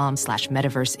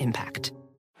meta.com/metaverseimpact.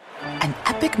 An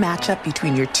epic matchup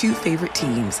between your two favorite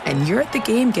teams, and you're at the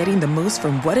game getting the most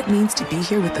from what it means to be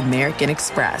here with American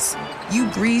Express. You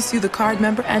breeze through the card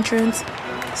member entrance,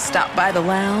 stop by the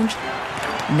lounge.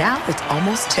 Now it's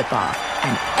almost tip-off,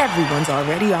 and everyone's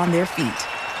already on their feet.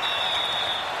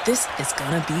 This is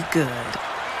gonna be good.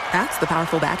 That's the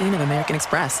powerful backing of American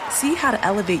Express. See how to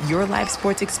elevate your live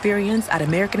sports experience at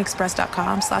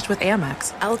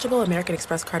americanexpress.com/withAmex. Eligible American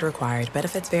Express card required.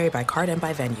 Benefits vary by card and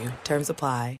by venue. Terms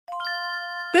apply.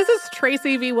 This is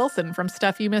Tracy V. Wilson from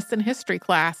Stuff You Missed in History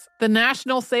Class. The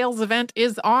national sales event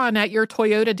is on at your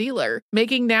Toyota dealer,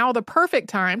 making now the perfect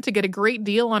time to get a great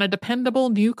deal on a dependable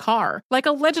new car. Like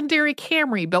a legendary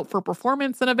Camry built for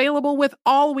performance and available with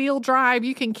all-wheel drive,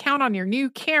 you can count on your new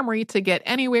Camry to get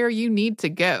anywhere you need to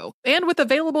go. And with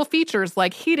available features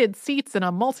like heated seats and a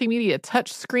multimedia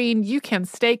touchscreen, you can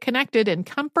stay connected in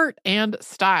comfort and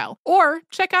style. Or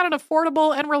check out an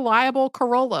affordable and reliable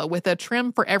Corolla with a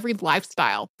trim for every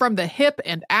lifestyle. From the hip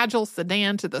and agile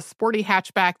sedan to the sporty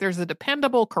hatchback, there's a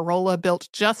dependable Corolla built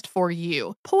just for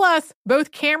you. Plus, both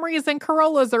Camrys and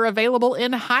Corollas are available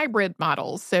in hybrid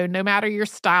models, so no matter your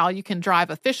style, you can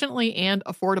drive efficiently and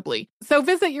affordably. So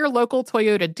visit your local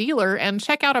Toyota dealer and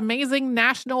check out amazing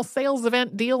national sales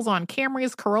event deals on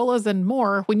Camrys, Corollas, and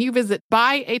more when you visit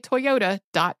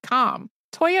buyatoyota.com.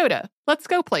 Toyota, let's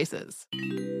go places.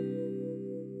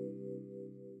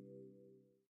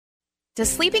 Does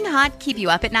sleeping hot keep you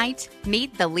up at night?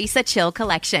 Meet the Leesa Chill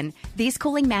Collection. These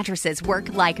cooling mattresses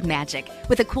work like magic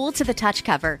with a cool-to-the-touch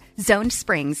cover, zoned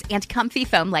springs, and comfy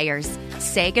foam layers.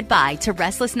 Say goodbye to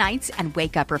restless nights and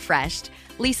wake up refreshed.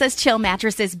 Leesa's Chill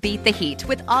mattresses beat the heat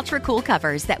with ultra-cool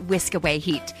covers that whisk away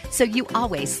heat, so you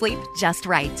always sleep just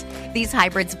right. These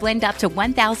hybrids blend up to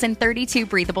 1,032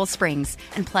 breathable springs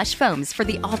and plush foams for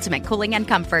the ultimate cooling and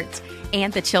comfort.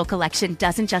 And the Chill Collection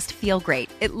doesn't just feel great,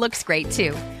 it looks great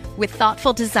too, with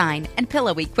thoughtful design and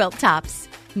pillowy quilt tops.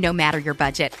 No matter your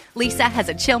budget, Leesa has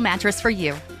a Chill mattress for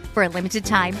you. For a limited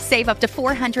time, save up to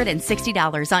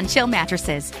 $460 on Chill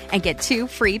mattresses and get 2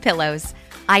 free pillows.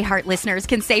 iHeart listeners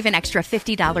can save an extra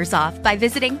 $50 off by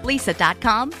visiting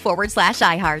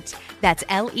Leesa.com/iHeart. That's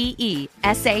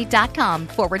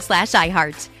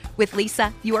LEESA.com/iHeart. With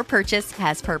Leesa, your purchase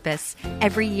has purpose.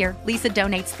 Every year, Leesa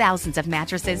donates thousands of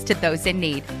mattresses to those in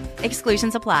need.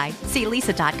 Exclusions apply. See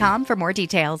Leesa.com for more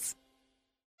details.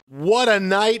 What a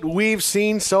night we've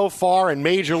seen so far in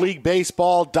Major League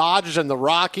Baseball. Dodgers and the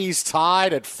Rockies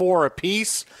tied at 4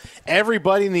 apiece.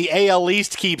 Everybody in the AL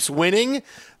East keeps winning.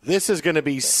 This is going to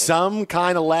be some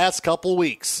kind of last couple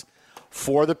weeks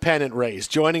for the pennant race.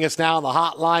 Joining us now on the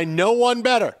hotline, no one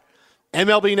better.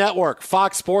 MLB Network,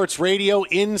 Fox Sports Radio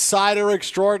Insider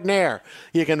Extraordinaire.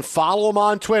 You can follow him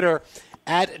on Twitter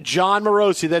at John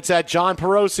Morosi. That's at John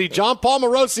Perosi. John Paul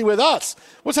Morosi with us.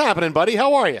 What's happening, buddy?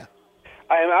 How are you?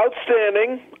 I am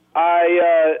outstanding.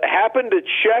 I happened to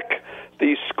check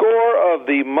the score of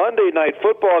the Monday Night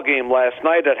Football game last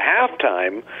night at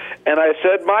halftime, and I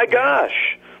said, my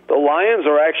gosh, the Lions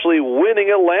are actually winning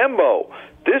at Lambeau.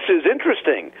 This is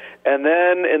interesting. And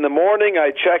then in the morning,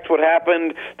 I checked what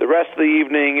happened the rest of the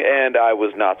evening, and I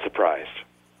was not surprised.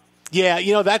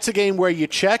 Yeah, that's a game where you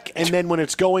check, and then when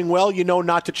it's going well,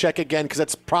 not to check again because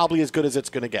that's probably as good as it's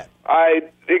going to get.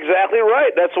 Exactly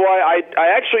right. That's why I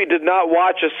actually did not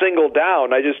watch a single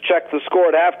down. I just checked the score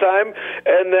at halftime,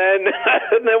 and then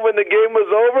and then when the game was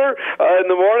over in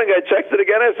the morning, I checked it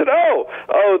again. I said,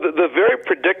 the very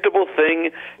predictable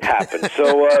thing happened.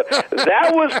 So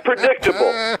that was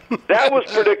predictable. That was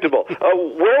predictable.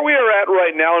 Where we are at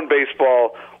right now in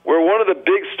baseball, where one of the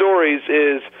big stories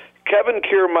is Kevin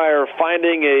Kiermaier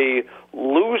finding a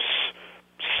loose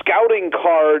scouting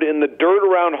card in the dirt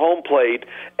around home plate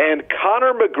and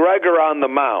Conor McGregor on the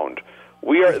mound.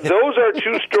 Those are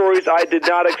two stories I did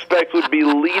not expect would be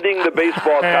leading the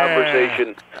baseball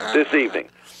conversation this evening.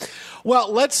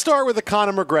 Well, let's start with the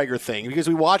Conor McGregor thing because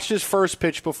we watched his first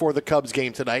pitch before the Cubs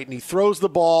game tonight, and he throws the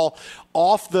ball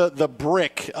off the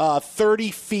brick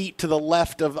 30 feet to the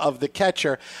left of the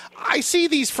catcher. I see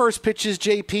these first pitches,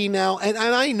 JP, now, and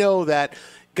I know that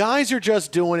guys are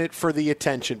just doing it for the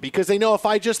attention because they know if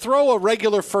I just throw a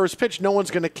regular first pitch, no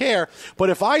one's going to care. But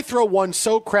if I throw one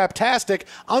so craptastic,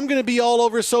 I'm going to be all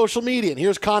over social media. And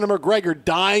here's Conor McGregor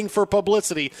dying for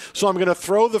publicity, so I'm going to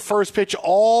throw the first pitch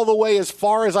all the way as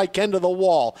far as I can to the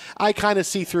wall. I kind of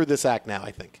see through this act now,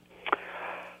 I think.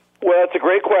 Well, it's a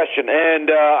great question,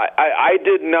 and I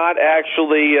did not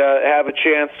actually have a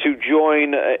chance to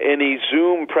join any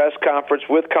Zoom press conference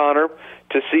with Conor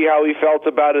to see how he felt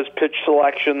about his pitch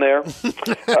selection there,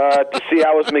 to see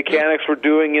how his mechanics were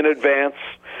doing in advance,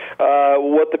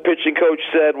 what the pitching coach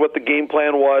said, what the game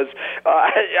plan was.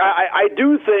 I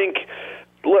do think,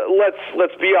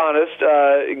 let's be honest,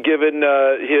 given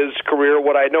his career,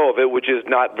 what I know of it, which is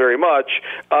not very much,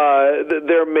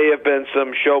 there may have been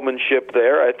some showmanship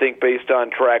there. I think based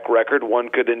on track record, one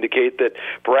could indicate that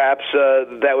perhaps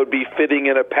that would be fitting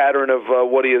in a pattern of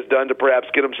what he has done to perhaps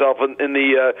get himself in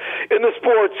the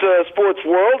sports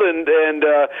world and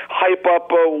hype up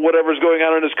whatever's going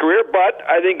on in his career. But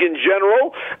I think in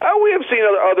general, we have seen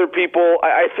other people,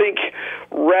 I think,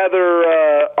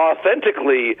 rather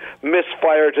authentically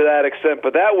misfire to that extent,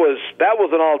 but that was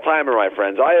an all-timer, my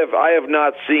friends. I have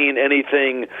not seen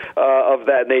anything of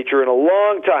that nature in a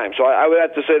long time. So I would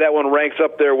have to say that one ranks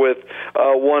up there with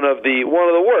one of the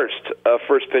worst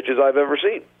first pitches I've ever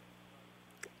seen.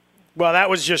 Well, that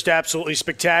was just absolutely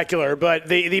spectacular. But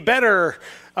the better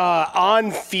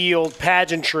on-field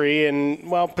pageantry and,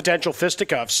 well, potential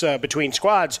fisticuffs between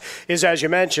squads is, as you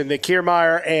mentioned, the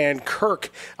Kiermaier and Kirk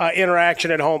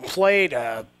interaction at home plate.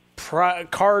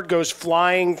 Card goes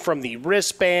flying from the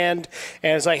wristband,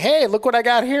 and it's like, hey, look what I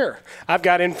got here. I've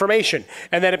got information.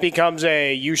 And then it becomes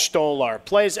you stole our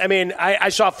plays. I mean, I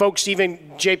saw folks, even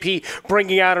JP,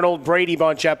 bringing out an old Brady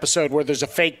Bunch episode where there's a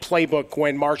fake playbook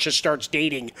when Marcia starts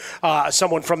dating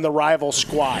someone from the rival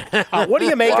squad. What do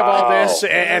you make of all this,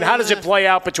 and how does it play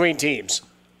out between teams?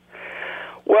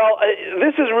 Well,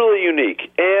 this is really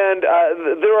unique, and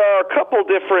there are a couple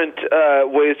different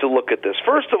ways to look at this.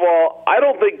 First of all, I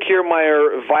don't think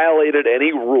Kiermaier violated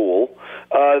any rule.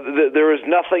 There is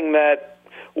nothing that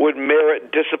would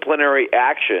merit disciplinary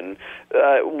action.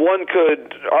 One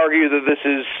could argue that this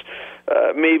is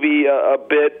maybe a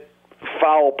bit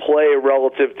foul play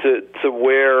relative to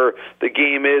where the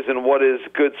game is and what is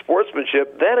good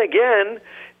sportsmanship. Then again,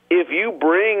 if you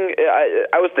bring,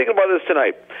 I was thinking about this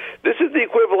tonight. This is the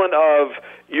equivalent of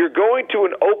you're going to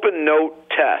an open note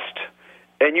test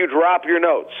and you drop your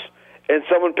notes and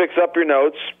someone picks up your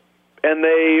notes and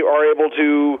they are able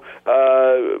to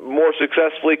more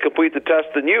successfully complete the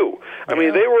test than you. I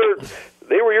mean, they were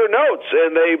your notes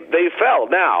and they fell.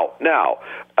 Now,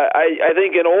 I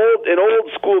think an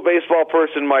old school baseball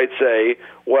person might say,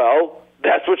 well,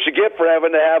 that's what you get for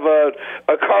having to have a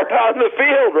card on the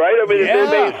field, right? I mean, they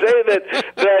may say that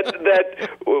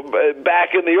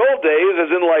back in the old days, as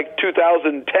in like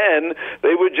 2010,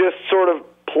 they would just sort of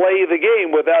play the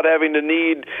game without having to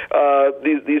need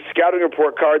these scouting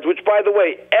report cards, which, by the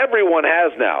way, everyone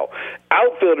has now.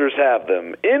 Outfielders have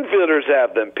them, infielders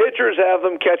have them, pitchers have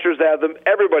them, catchers have them,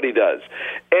 everybody does.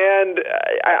 And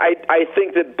I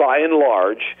think that by and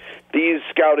large, these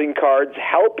scouting cards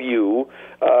help you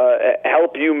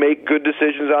make good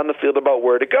decisions on the field about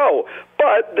where to go.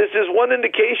 But this is one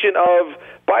indication of,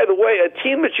 by the way, a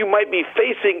team that you might be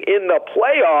facing in the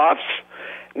playoffs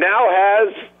now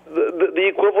has the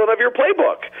equivalent of your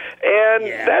playbook, and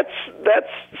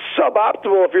that's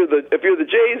suboptimal if you're the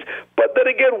Jays. But then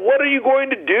again, what are you going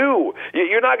to do?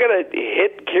 You're not going to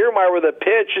hit Kiermaier with a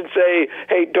pitch and say,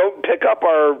 "Hey, don't pick up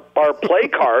our play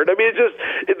card." I mean,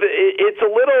 it's a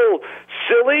little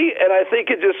silly, and I think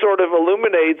it just sort of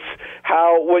illuminates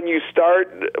how when you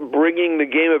start bringing the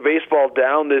game of baseball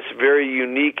down this very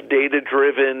unique,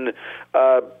 data-driven,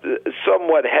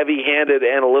 somewhat heavy-handed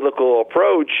analytical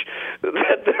approach,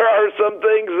 that there are some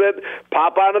things that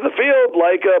pop onto the field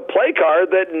like a play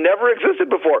card that never existed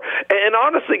before. And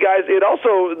honestly, guys,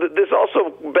 this also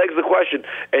begs the question,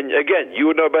 and again, you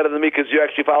would know better than me because you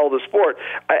actually follow the sport.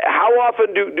 How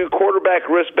often do quarterback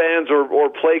wristbands or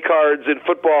play cards in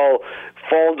football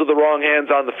fall into the wrong hands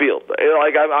on the field?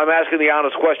 Like, I'm asking the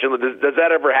honest question. Does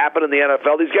that ever happen in the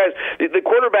NFL? These guys, the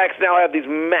quarterbacks now have these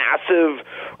massive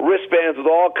wristbands with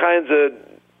all kinds of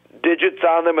digits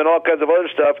on them and all kinds of other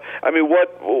stuff. I mean,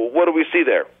 what do we see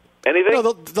there? Anything?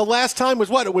 No, the last time was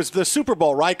what? It was the Super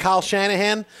Bowl, right? Kyle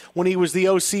Shanahan, when he was the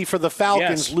OC for the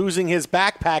Falcons, losing his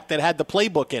backpack that had the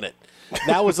playbook in it.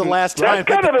 That was the last time.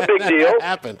 That's kind of a big deal.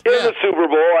 Happened. In the Super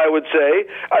Bowl, I would say.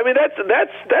 I mean,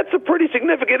 that's a pretty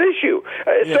significant issue.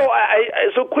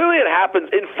 So clearly it happens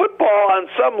in football on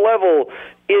some level.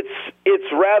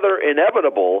 It's rather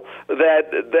inevitable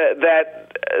that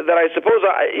I suppose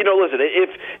listen, if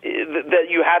that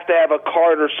you have to have a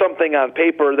card or something on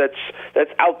paper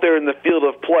that's out there in the field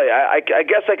of play. I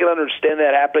guess I can understand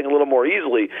that happening a little more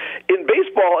easily. In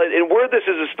baseball, and where this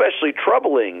is especially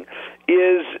troubling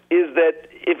is that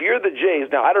if you're the Jays,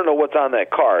 now I don't know what's on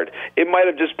that card. It might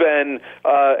have just been,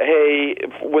 hey,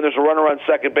 when there's a runner on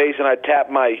second base and I tap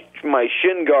my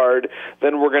shin guard,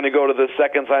 then we're going to go to the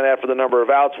second sign after the number of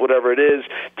outs, whatever it is,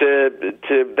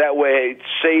 to that way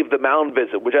save the mound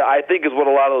visit, which I think is what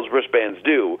a lot of those wristbands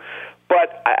do.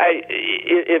 But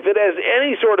if it has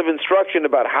any sort of instruction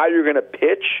about how you're going to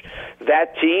pitch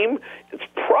that team, it's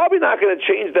probably not going to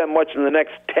change that much in the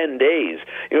next 10 days.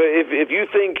 If you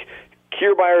think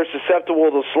Kiermaier is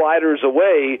susceptible to sliders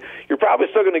away, you're probably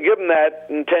still going to give him that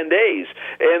in 10 days.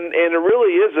 And it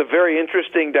really is a very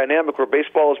interesting dynamic where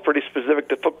baseball is pretty specific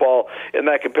to football in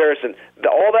that comparison.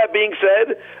 All that being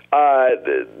said,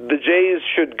 the Jays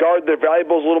should guard their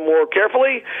valuables a little more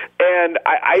carefully, and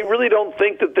I really don't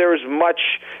think that there's much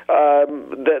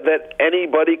that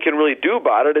anybody can really do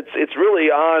about it. It's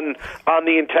really on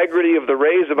the integrity of the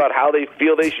Rays about how they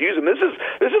feel they should use them. This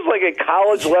is like a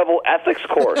college level ethics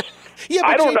course. Yeah,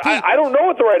 I don't know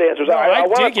what the right answer is. No, I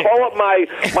want to call up my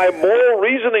moral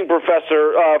reasoning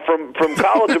professor from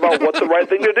college about what the right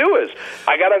thing to do is.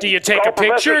 Do you take a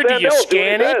picture? Do you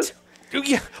scan it?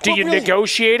 Do you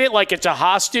negotiate it like it's a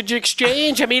hostage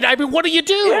exchange? I mean, what do you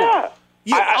do? Yeah.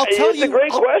 It's a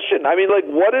great question. I mean, like,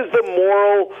 what is the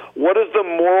moral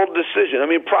decision? I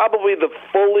mean, probably the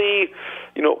fully,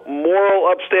 moral,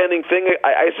 upstanding thing.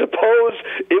 I suppose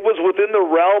it was within the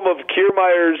realm of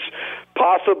Kiermaier's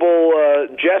possible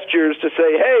gestures to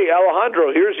say, "Hey,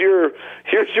 Alejandro, here's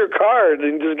your card,"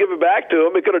 and just give it back to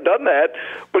him. He could have done that,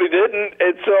 but he didn't,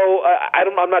 and so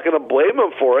I'm not going to blame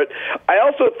him for it. I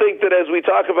also think that as we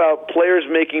talk about players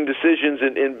making decisions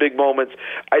in big moments,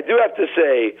 I do have to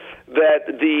say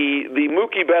that the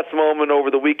Mookie Betts moment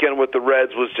over the weekend with the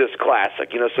Reds was just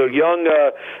classic. So young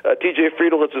TJ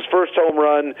Friedl hits his first home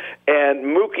run, and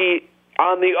Mookie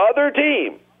on the other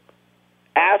team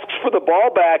asks for the ball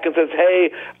back and says,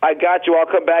 "Hey, I got you. I'll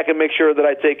come back and make sure that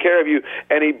I take care of you."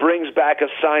 And he brings back a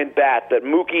signed bat that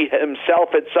Mookie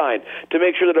himself had signed to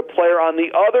make sure that a player on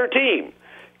the other team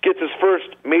gets his first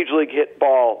major league hit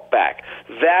ball back.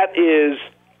 That is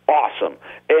awesome.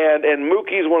 And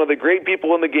Mookie's one of the great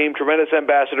people in the game, tremendous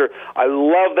ambassador. I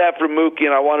love that from Mookie,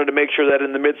 and I wanted to make sure that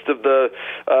in the midst of the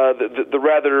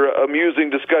rather amusing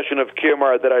discussion of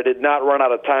Kiermaier that I did not run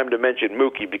out of time to mention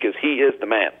Mookie because he is the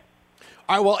man.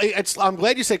 All right, well, I'm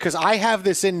glad you said, because I have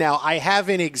this in now. I have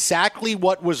in exactly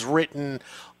what was written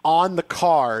on the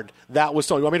card that was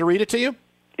told. You want me to read it to you?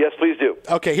 Yes, please do.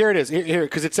 Okay, here it is. Here,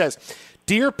 because it says,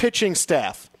 "Dear pitching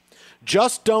staff,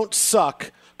 just don't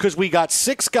suck because we got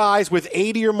 6 guys with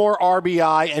 80 or more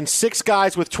RBI and 6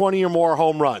 guys with 20 or more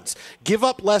home runs. Give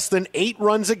up less than 8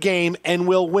 runs a game and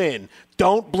we'll win.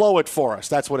 Don't blow it for us."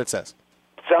 That's what it says.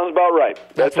 Sounds about right.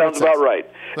 That sounds about right.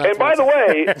 And by the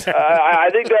way, I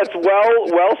think that's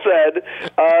well said.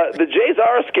 The Jays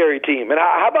are a scary team. And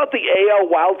how about the AL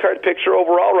wildcard picture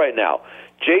overall right now?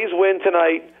 Jays win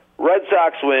tonight, Red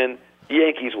Sox win,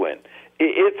 Yankees win.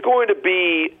 It's going to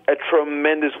be a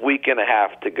tremendous week and a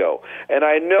half to go. And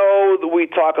I know that we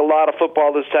talk a lot of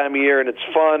football this time of year, and it's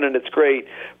fun and it's great.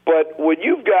 But when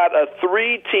you've got a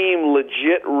 3-team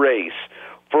legit race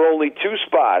for only 2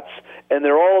 spots, and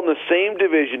they're all in the same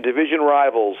division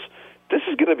rivals. This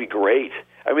is going to be great.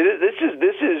 I mean, this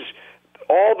is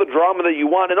all the drama that you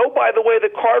want. And, oh, by the way, the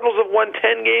Cardinals have won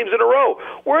 10 games in a row.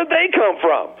 Where'd they come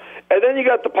from? And then you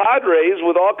got the Padres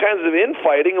with all kinds of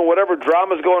infighting and whatever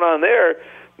drama's going on there.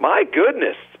 My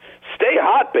goodness. Stay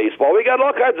hot, baseball. We got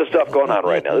all kinds of stuff going on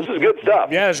right now. This is good stuff.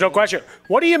 Yeah, there's no question.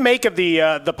 What do you make of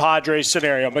the Padres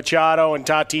scenario, Machado and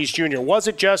Tatis Jr.? Was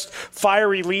it just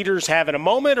fiery leaders having a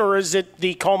moment, or is it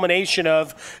the culmination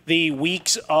of the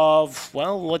weeks of,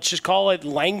 well, let's just call it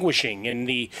languishing, and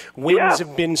the wins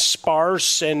have been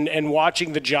sparse, and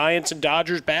watching the Giants and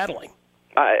Dodgers battling?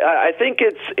 I think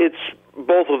it's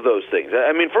both of those things.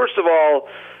 I mean, first of all,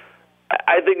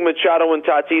 I think Machado and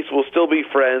Tatis will still be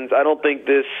friends. I don't think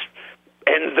this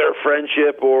ends their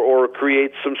friendship or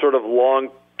creates some sort of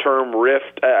long-term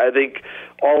rift. I think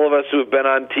all of us who have been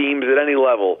on teams at any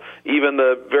level, even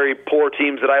the very poor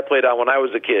teams that I played on when I was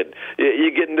a kid,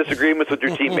 you get in disagreements with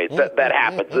your teammates. That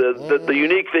happens. The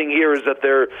unique thing here is that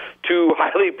they're 2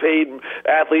 highly paid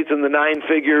athletes in the 9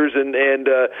 figures and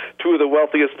 2 of the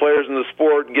wealthiest players in the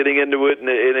sport getting into it, and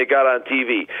it got on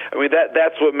TV. I mean,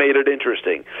 that's what made it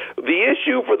interesting. The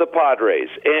issue for the Padres,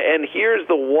 and here's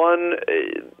the one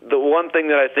thing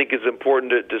that I think is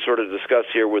important to sort of discuss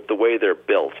here with the way they're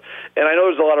built. And I know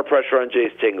there's a lot of pressure on Jace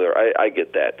Tingler. I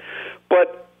get that.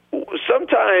 But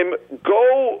sometime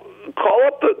go call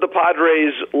up the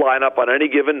Padres lineup on any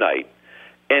given night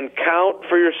and count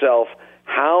for yourself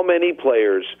how many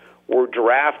players were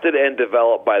drafted and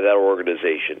developed by that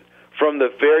organization from the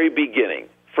very beginning,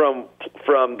 from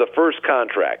the first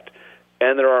contract,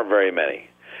 and there aren't very many.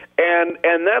 And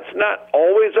that's not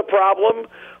always a problem,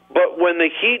 but when the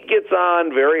heat gets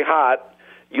on very hot,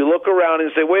 you look around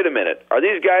and say, wait a minute, are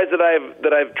these guys that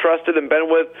I've trusted and been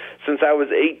with since I was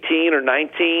 18 or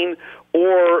 19,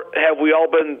 or have we all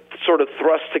been sort of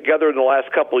thrust together in the last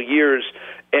couple of years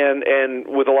and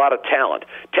with a lot of talent?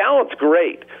 Talent's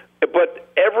great,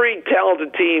 but every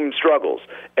talented team struggles.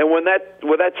 And when that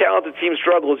talented team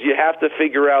struggles, you have to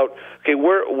figure out, okay,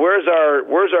 where's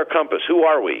our compass? Who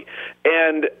are we?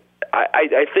 And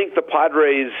I think the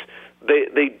Padres,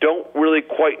 they don't really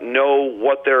quite know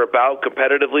what they're about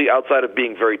competitively outside of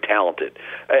being very talented.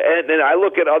 And I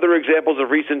look at other examples of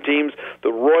recent teams,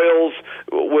 the Royals,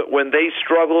 when they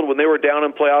struggled, when they were down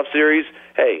in playoff series,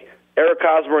 hey, Eric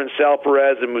Hosmer and Sal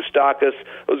Perez and Moustakas,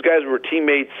 those guys were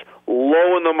teammates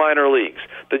low in the minor leagues.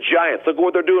 The Giants, look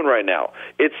what they're doing right now.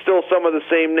 It's still some of the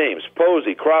same names.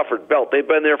 Posey, Crawford, Belt, they've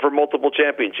been there for multiple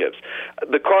championships.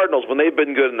 The Cardinals, when they've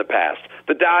been good in the past.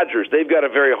 The Dodgers, they've got a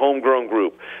very homegrown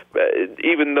group,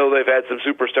 even though they've had some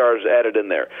superstars added in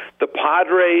there. The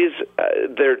Padres,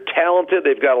 they're talented.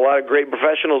 They've got a lot of great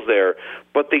professionals there,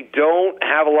 but they don't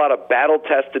have a lot of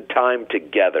battle-tested time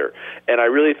together. And I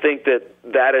really think that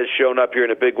has shown up here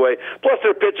in a big way. Plus,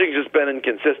 their pitching's just been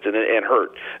inconsistent and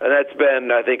hurt. And that's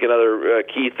been, I think, another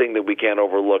key thing that we can't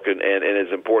overlook and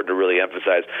is important to really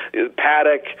emphasize.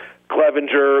 Paddock,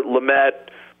 Clevenger, Lamet,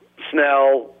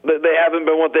 Snell, they haven't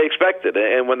been what they expected.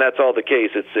 And when that's all the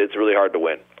case, it's really hard to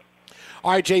win.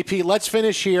 All right, JP, let's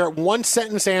finish here.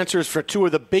 1-sentence answers for 2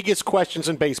 of the biggest questions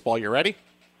in baseball. You ready?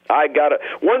 I got it.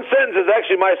 1 sentence is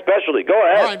actually my specialty. Go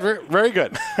ahead. All right, very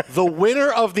good. The winner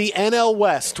of the NL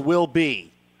West will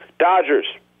be? Dodgers.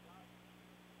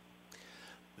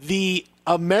 The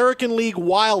American League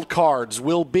wild cards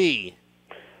will be?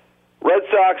 Red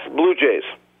Sox, Blue Jays.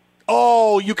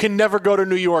 Oh, you can never go to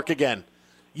New York again.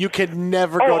 You can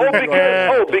never go to New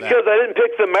York. Because I didn't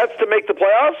pick the Mets to make the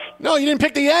playoffs? No, you didn't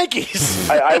pick the Yankees.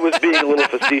 I was being a little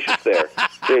facetious there,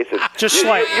 Jason. Just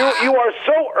like you are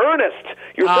so earnest.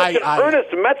 You're such an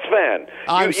earnest Mets fan.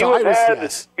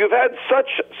 You've had such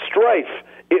strife.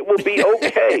 It will be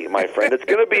okay, my friend. It's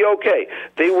going to be okay.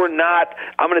 They were not,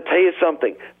 I'm going to tell you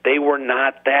something, they were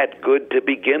not that good to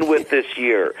begin with this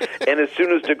year. And as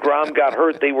soon as DeGrom got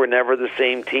hurt, they were never the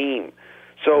same team.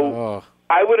 So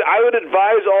I would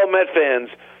advise all Met fans,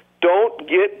 don't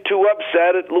get too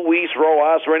upset at Luis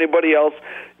Rojas or anybody else.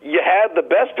 You had the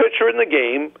best pitcher in the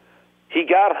game. He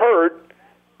got hurt,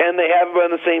 and they haven't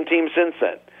been the same team since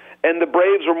then. And the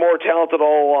Braves were more talented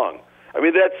all along. I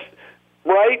mean, that's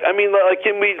right. I mean, like,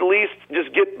 can we at least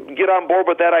just get on board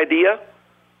with that idea?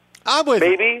 I'm with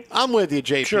you. I'm with you,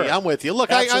 JP. Sure. I'm with you.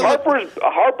 Look,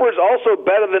 Harper's also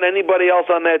better than anybody else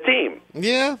on that team.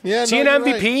 Yeah. Is he an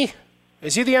MVP? Right.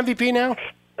 Is he the MVP now?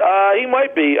 He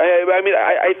might be. I mean,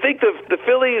 I think the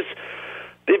Phillies,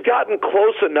 they've gotten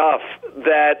close enough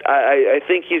that I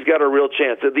think he's got a real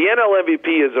chance. The NL MVP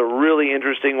is a really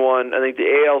interesting one. I think the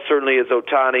AL certainly is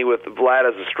Ohtani, with Vlad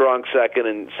as a strong second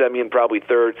and Semien probably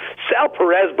third. Sal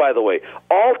Perez, by the way,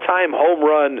 all-time home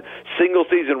run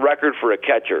single-season record for a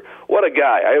catcher. What a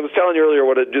guy. I was telling you earlier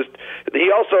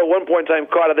he also at one point in time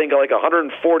caught, I think, like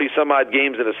 140-some-odd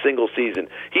games in a single season.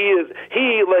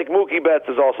 He, like Mookie Betts,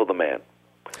 is also the man.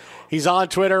 He's on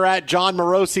Twitter at John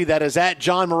Morosi. That is at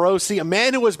John Morosi, a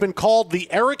man who has been called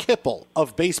the Eric Hipple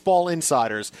of baseball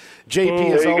insiders.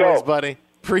 JP, as always, buddy.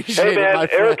 Appreciate it, my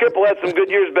friend. Eric Hipple had some good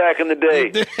years back in the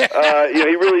day.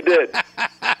 He really did.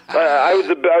 I was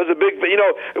a big,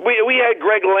 we had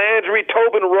Greg Landry,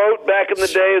 Tobin Rote back in the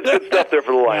day. It's good stuff there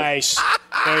for the Lions. Nice.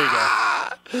 There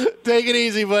you go. Take it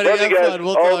easy, buddy. Love you guys. Fun.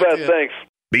 We'll all the talk best. to you. Thanks.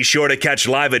 Be sure to catch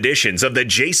live editions of The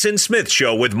Jason Smith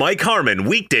Show with Mike Harmon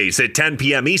weekdays at 10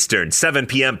 p.m. Eastern, 7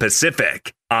 p.m.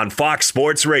 Pacific on Fox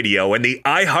Sports Radio and the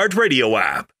iHeartRadio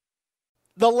app.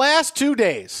 The last 2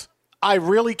 days, I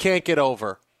really can't get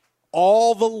over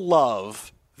all the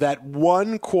love that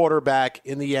one quarterback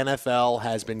in the NFL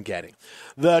has been getting.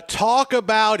 The talk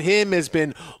about him has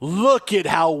been, look at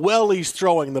how well he's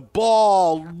throwing the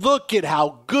ball. Look at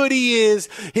how good he is.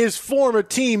 His former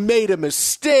team made a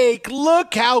mistake.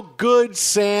 Look how good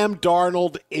Sam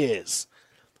Darnold is.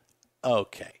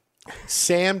 Okay.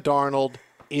 Sam Darnold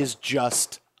is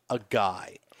just a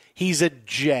guy. He's a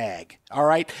jag, all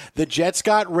right? The Jets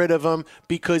got rid of him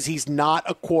because he's not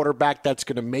a quarterback that's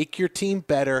going to make your team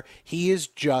better. He is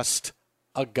just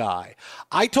a guy.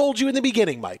 I told you in the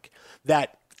beginning, Mike,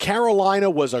 that Carolina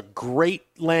was a great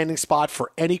landing spot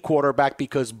for any quarterback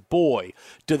because, boy,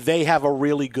 do they have a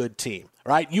really good team,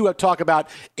 right? You have talked about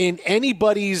in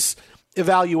anybody's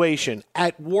evaluation,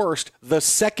 at worst, the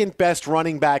second best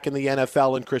running back in the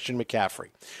NFL in Christian McCaffrey.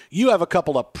 You have a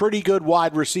couple of pretty good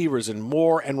wide receivers in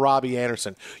Moore and Robbie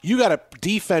Anderson. You got a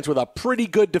defense with a pretty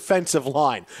good defensive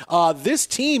line. This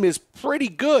team is pretty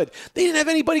good. They didn't have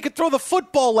anybody who could throw the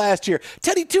football last year.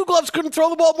 Teddy Two Gloves couldn't throw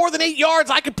the ball more than 8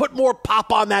 yards. I could put more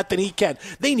pop on that than he can.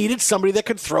 They needed somebody that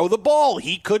could throw the ball.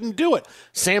 He couldn't do it.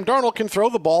 Sam Darnold can throw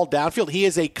the ball downfield. He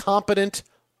is a competent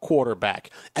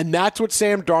quarterback. And that's what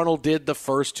Sam Darnold did the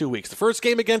first 2 weeks. The first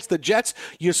game against the Jets,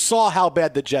 you saw how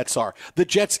bad the Jets are. The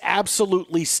Jets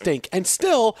absolutely stink. And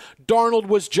still, Darnold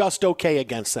was just okay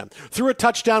against them. Threw a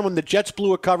touchdown when the Jets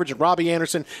blew a coverage and Robbie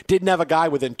Anderson didn't have a guy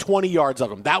within 20 yards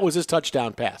of him. That was his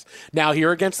touchdown pass. Now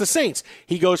here against the Saints,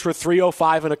 he goes for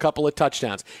 305 and a couple of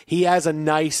touchdowns. He has a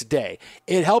nice day.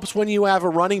 It helps when you have a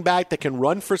running back that can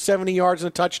run for 70 yards and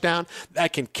a touchdown,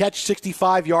 that can catch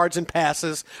 65 yards in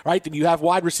passes, right? Then you have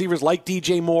wide receivers like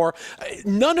DJ Moore.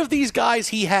 None of these guys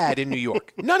he had in New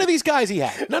York. None of these guys he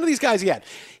had.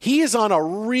 He is on a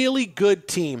really good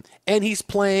team, and he's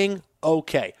playing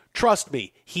okay. Trust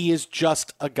me, he is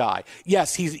just a guy.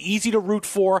 Yes, he's easy to root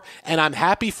for, and I'm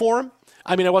happy for him.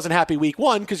 I mean, I wasn't happy week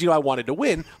one because, I wanted to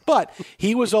win, but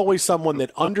he was always someone that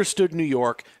understood New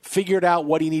York, figured out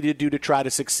what he needed to do to try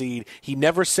to succeed. He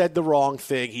never said the wrong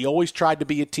thing. He always tried to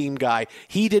be a team guy.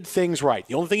 He did things right.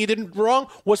 The only thing he did wrong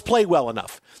was play well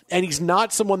enough. And he's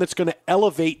not someone that's going to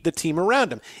elevate the team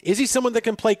around him. Is he someone that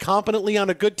can play competently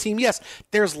on a good team? Yes,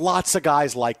 there's lots of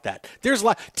guys like that.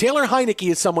 Taylor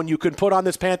Heineke is someone you could put on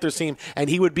this Panthers team,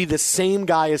 and he would be the same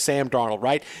guy as Sam Darnold,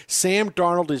 right? Sam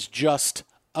Darnold is just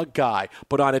a guy.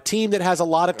 But on a team that has a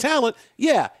lot of talent,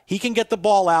 yeah, he can get the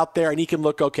ball out there and he can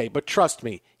look okay. But trust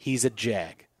me, he's a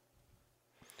jag.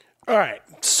 All right.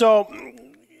 So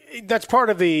that's part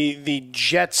of the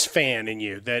Jets fan in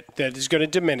you that is going to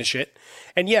diminish it.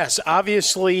 And yes,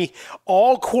 obviously,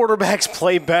 all quarterbacks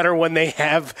play better when they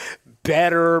have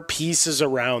better pieces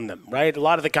around them, right? A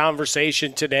lot of the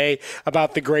conversation today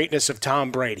about the greatness of Tom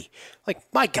Brady. Like,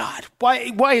 my God,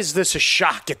 why is this a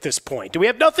shock at this point? Do we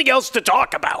have nothing else to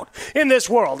talk about in this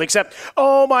world except,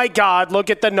 oh my God, look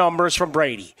at the numbers from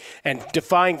Brady and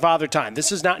defying Father Time?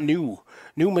 This is not new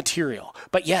material.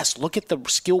 But yes, look at the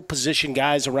skill position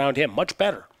guys around him, much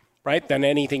better, right, than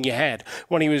anything you had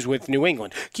when he was with New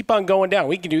England. Keep on going down.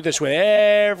 We can do this with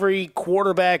every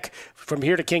quarterback from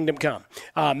here to kingdom come.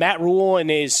 Matt Rule in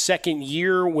his second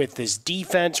year with his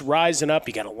defense rising up.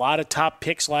 He got a lot of top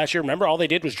picks last year. Remember, all they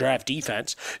did was draft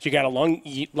defense. So you got a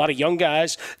lot of young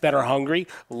guys that are hungry.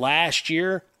 Last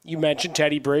year, you mentioned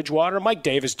Teddy Bridgewater. Mike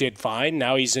Davis did fine.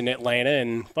 Now he's in Atlanta,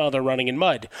 and, well, they're running in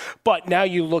mud. But now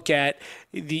you look at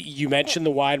you mentioned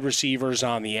the wide receivers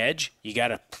on the edge. You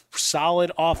got a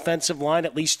solid offensive line,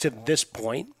 at least to this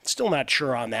point. Still not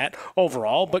sure on that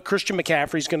overall, but Christian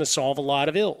McCaffrey's going to solve a lot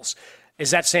of ills. Is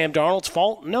that Sam Darnold's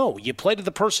fault? No. You play to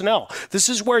the personnel. This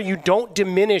is where you don't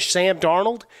diminish Sam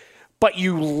Darnold, but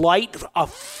you light a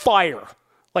fire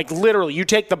Like, literally, you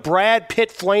take the Brad Pitt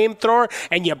flamethrower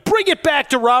and you bring it back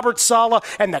to Robert Saleh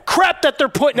and the crap that they're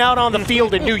putting out on the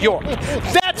field in New York.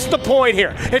 That's the point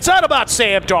here. It's not about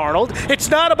Sam Darnold. It's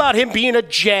not about him being a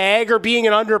jag or being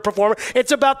an underperformer.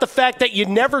 It's about the fact that you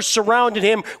never surrounded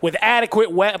him with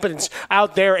adequate weapons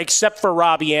out there except for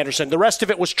Robbie Anderson. The rest of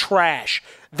it was trash.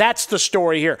 That's the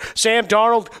story here. Sam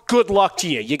Darnold, good luck to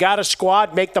you. You got a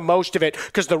squad, make the most of it,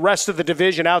 because the rest of the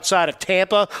division outside of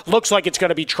Tampa looks like it's going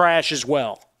to be trash as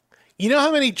well. You know how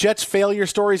many Jets failure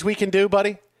stories we can do,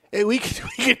 buddy? We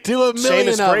could do a million Same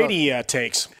as of them. Brady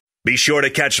takes. Be sure to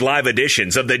catch live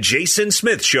editions of The Jason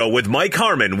Smith Show with Mike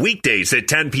Harmon weekdays at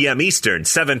 10 p.m. Eastern,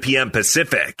 7 p.m.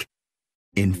 Pacific.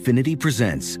 Infiniti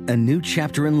presents a new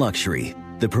chapter in luxury,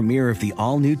 the premiere of the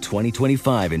all-new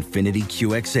 2025 Infiniti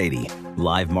QX80,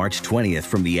 live March 20th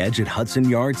from the Edge at Hudson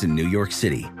Yards in New York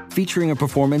City, featuring a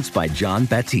performance by John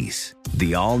Batiste.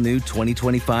 The all-new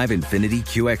 2025 Infiniti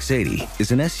QX80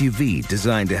 is an SUV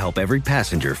designed to help every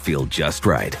passenger feel just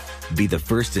right. Be the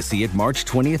first to see it March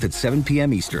 20th at 7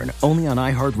 p.m. Eastern, only on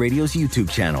iHeartRadio's YouTube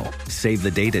channel. Save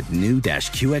the date at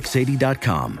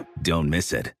new-QX80.com. Don't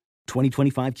miss it.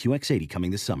 2025 QX80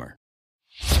 coming this summer.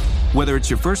 Whether it's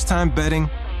your first time betting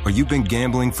or you've been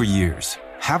gambling for years,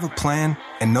 have a plan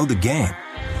and know the game.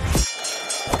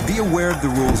 Be aware of the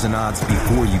rules and odds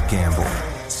before you gamble.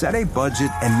 Set a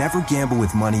budget and never gamble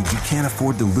with money you can't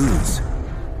afford to lose.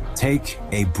 Take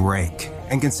a break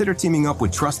and consider teaming up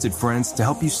with trusted friends to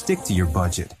help you stick to your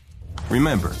budget.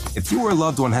 Remember, if you or a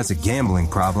loved one has a gambling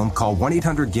problem, call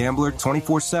 1-800-GAMBLER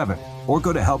 24/7 or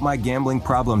go to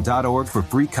helpmygamblingproblem.org for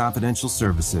free confidential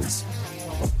services.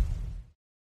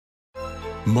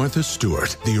 Martha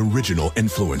Stewart, the original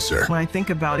influencer. When I think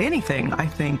about anything, I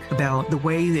think about the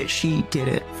way that she did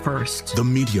it first. The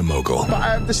media mogul.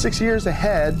 5 to 6 years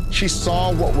ahead, she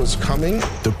saw what was coming.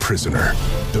 The prisoner.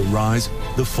 The rise,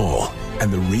 the fall,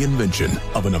 and the reinvention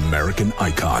of an American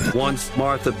icon. Once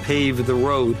Martha paved the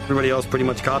road, everybody else pretty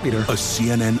much copied her. A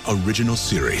CNN original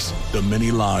series, The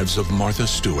Many Lives of Martha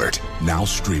Stewart, now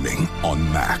streaming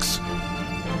on Max.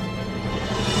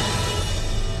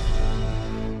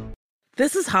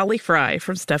 This is Holly Fry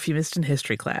from Stuff You Missed in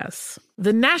History Class.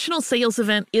 The national sales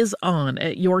event is on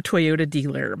at your Toyota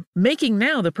dealer, making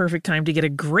now the perfect time to get a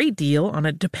great deal on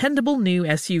a dependable new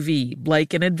SUV,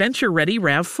 like an adventure-ready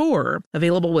RAV4.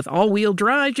 Available with all-wheel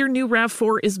drive, your new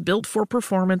RAV4 is built for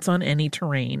performance on any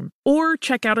terrain. Or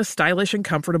check out a stylish and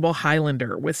comfortable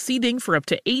Highlander with seating for up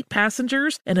to 8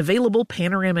 passengers and available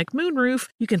panoramic moonroof.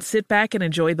 You can sit back and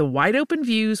enjoy the wide-open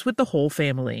views with the whole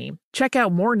family. Check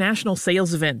out more national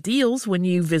sales event deals when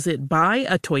you visit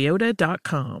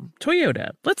buyatoyota.com.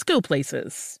 Toyota, let's go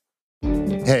places.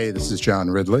 Hey, this is John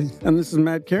Ridley. And this is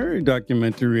Matt Carey,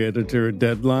 documentary editor at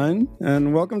Deadline.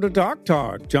 And welcome to Talk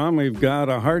Talk. John, we've got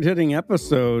a hard-hitting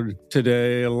episode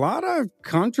today. A lot of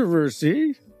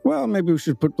controversy. Well, maybe we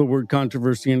should put the word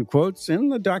controversy in quotes in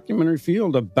the documentary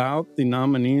field about the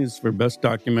nominees for Best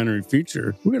Documentary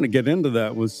Feature. We're going to get into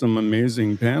that with some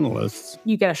amazing panelists.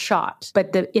 You get a shot,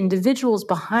 but the individuals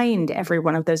behind every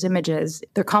one of those images,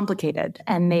 they're complicated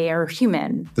and they are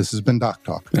human. This has been Doc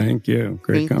Talk. Thank you.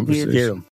 Great conversation. You.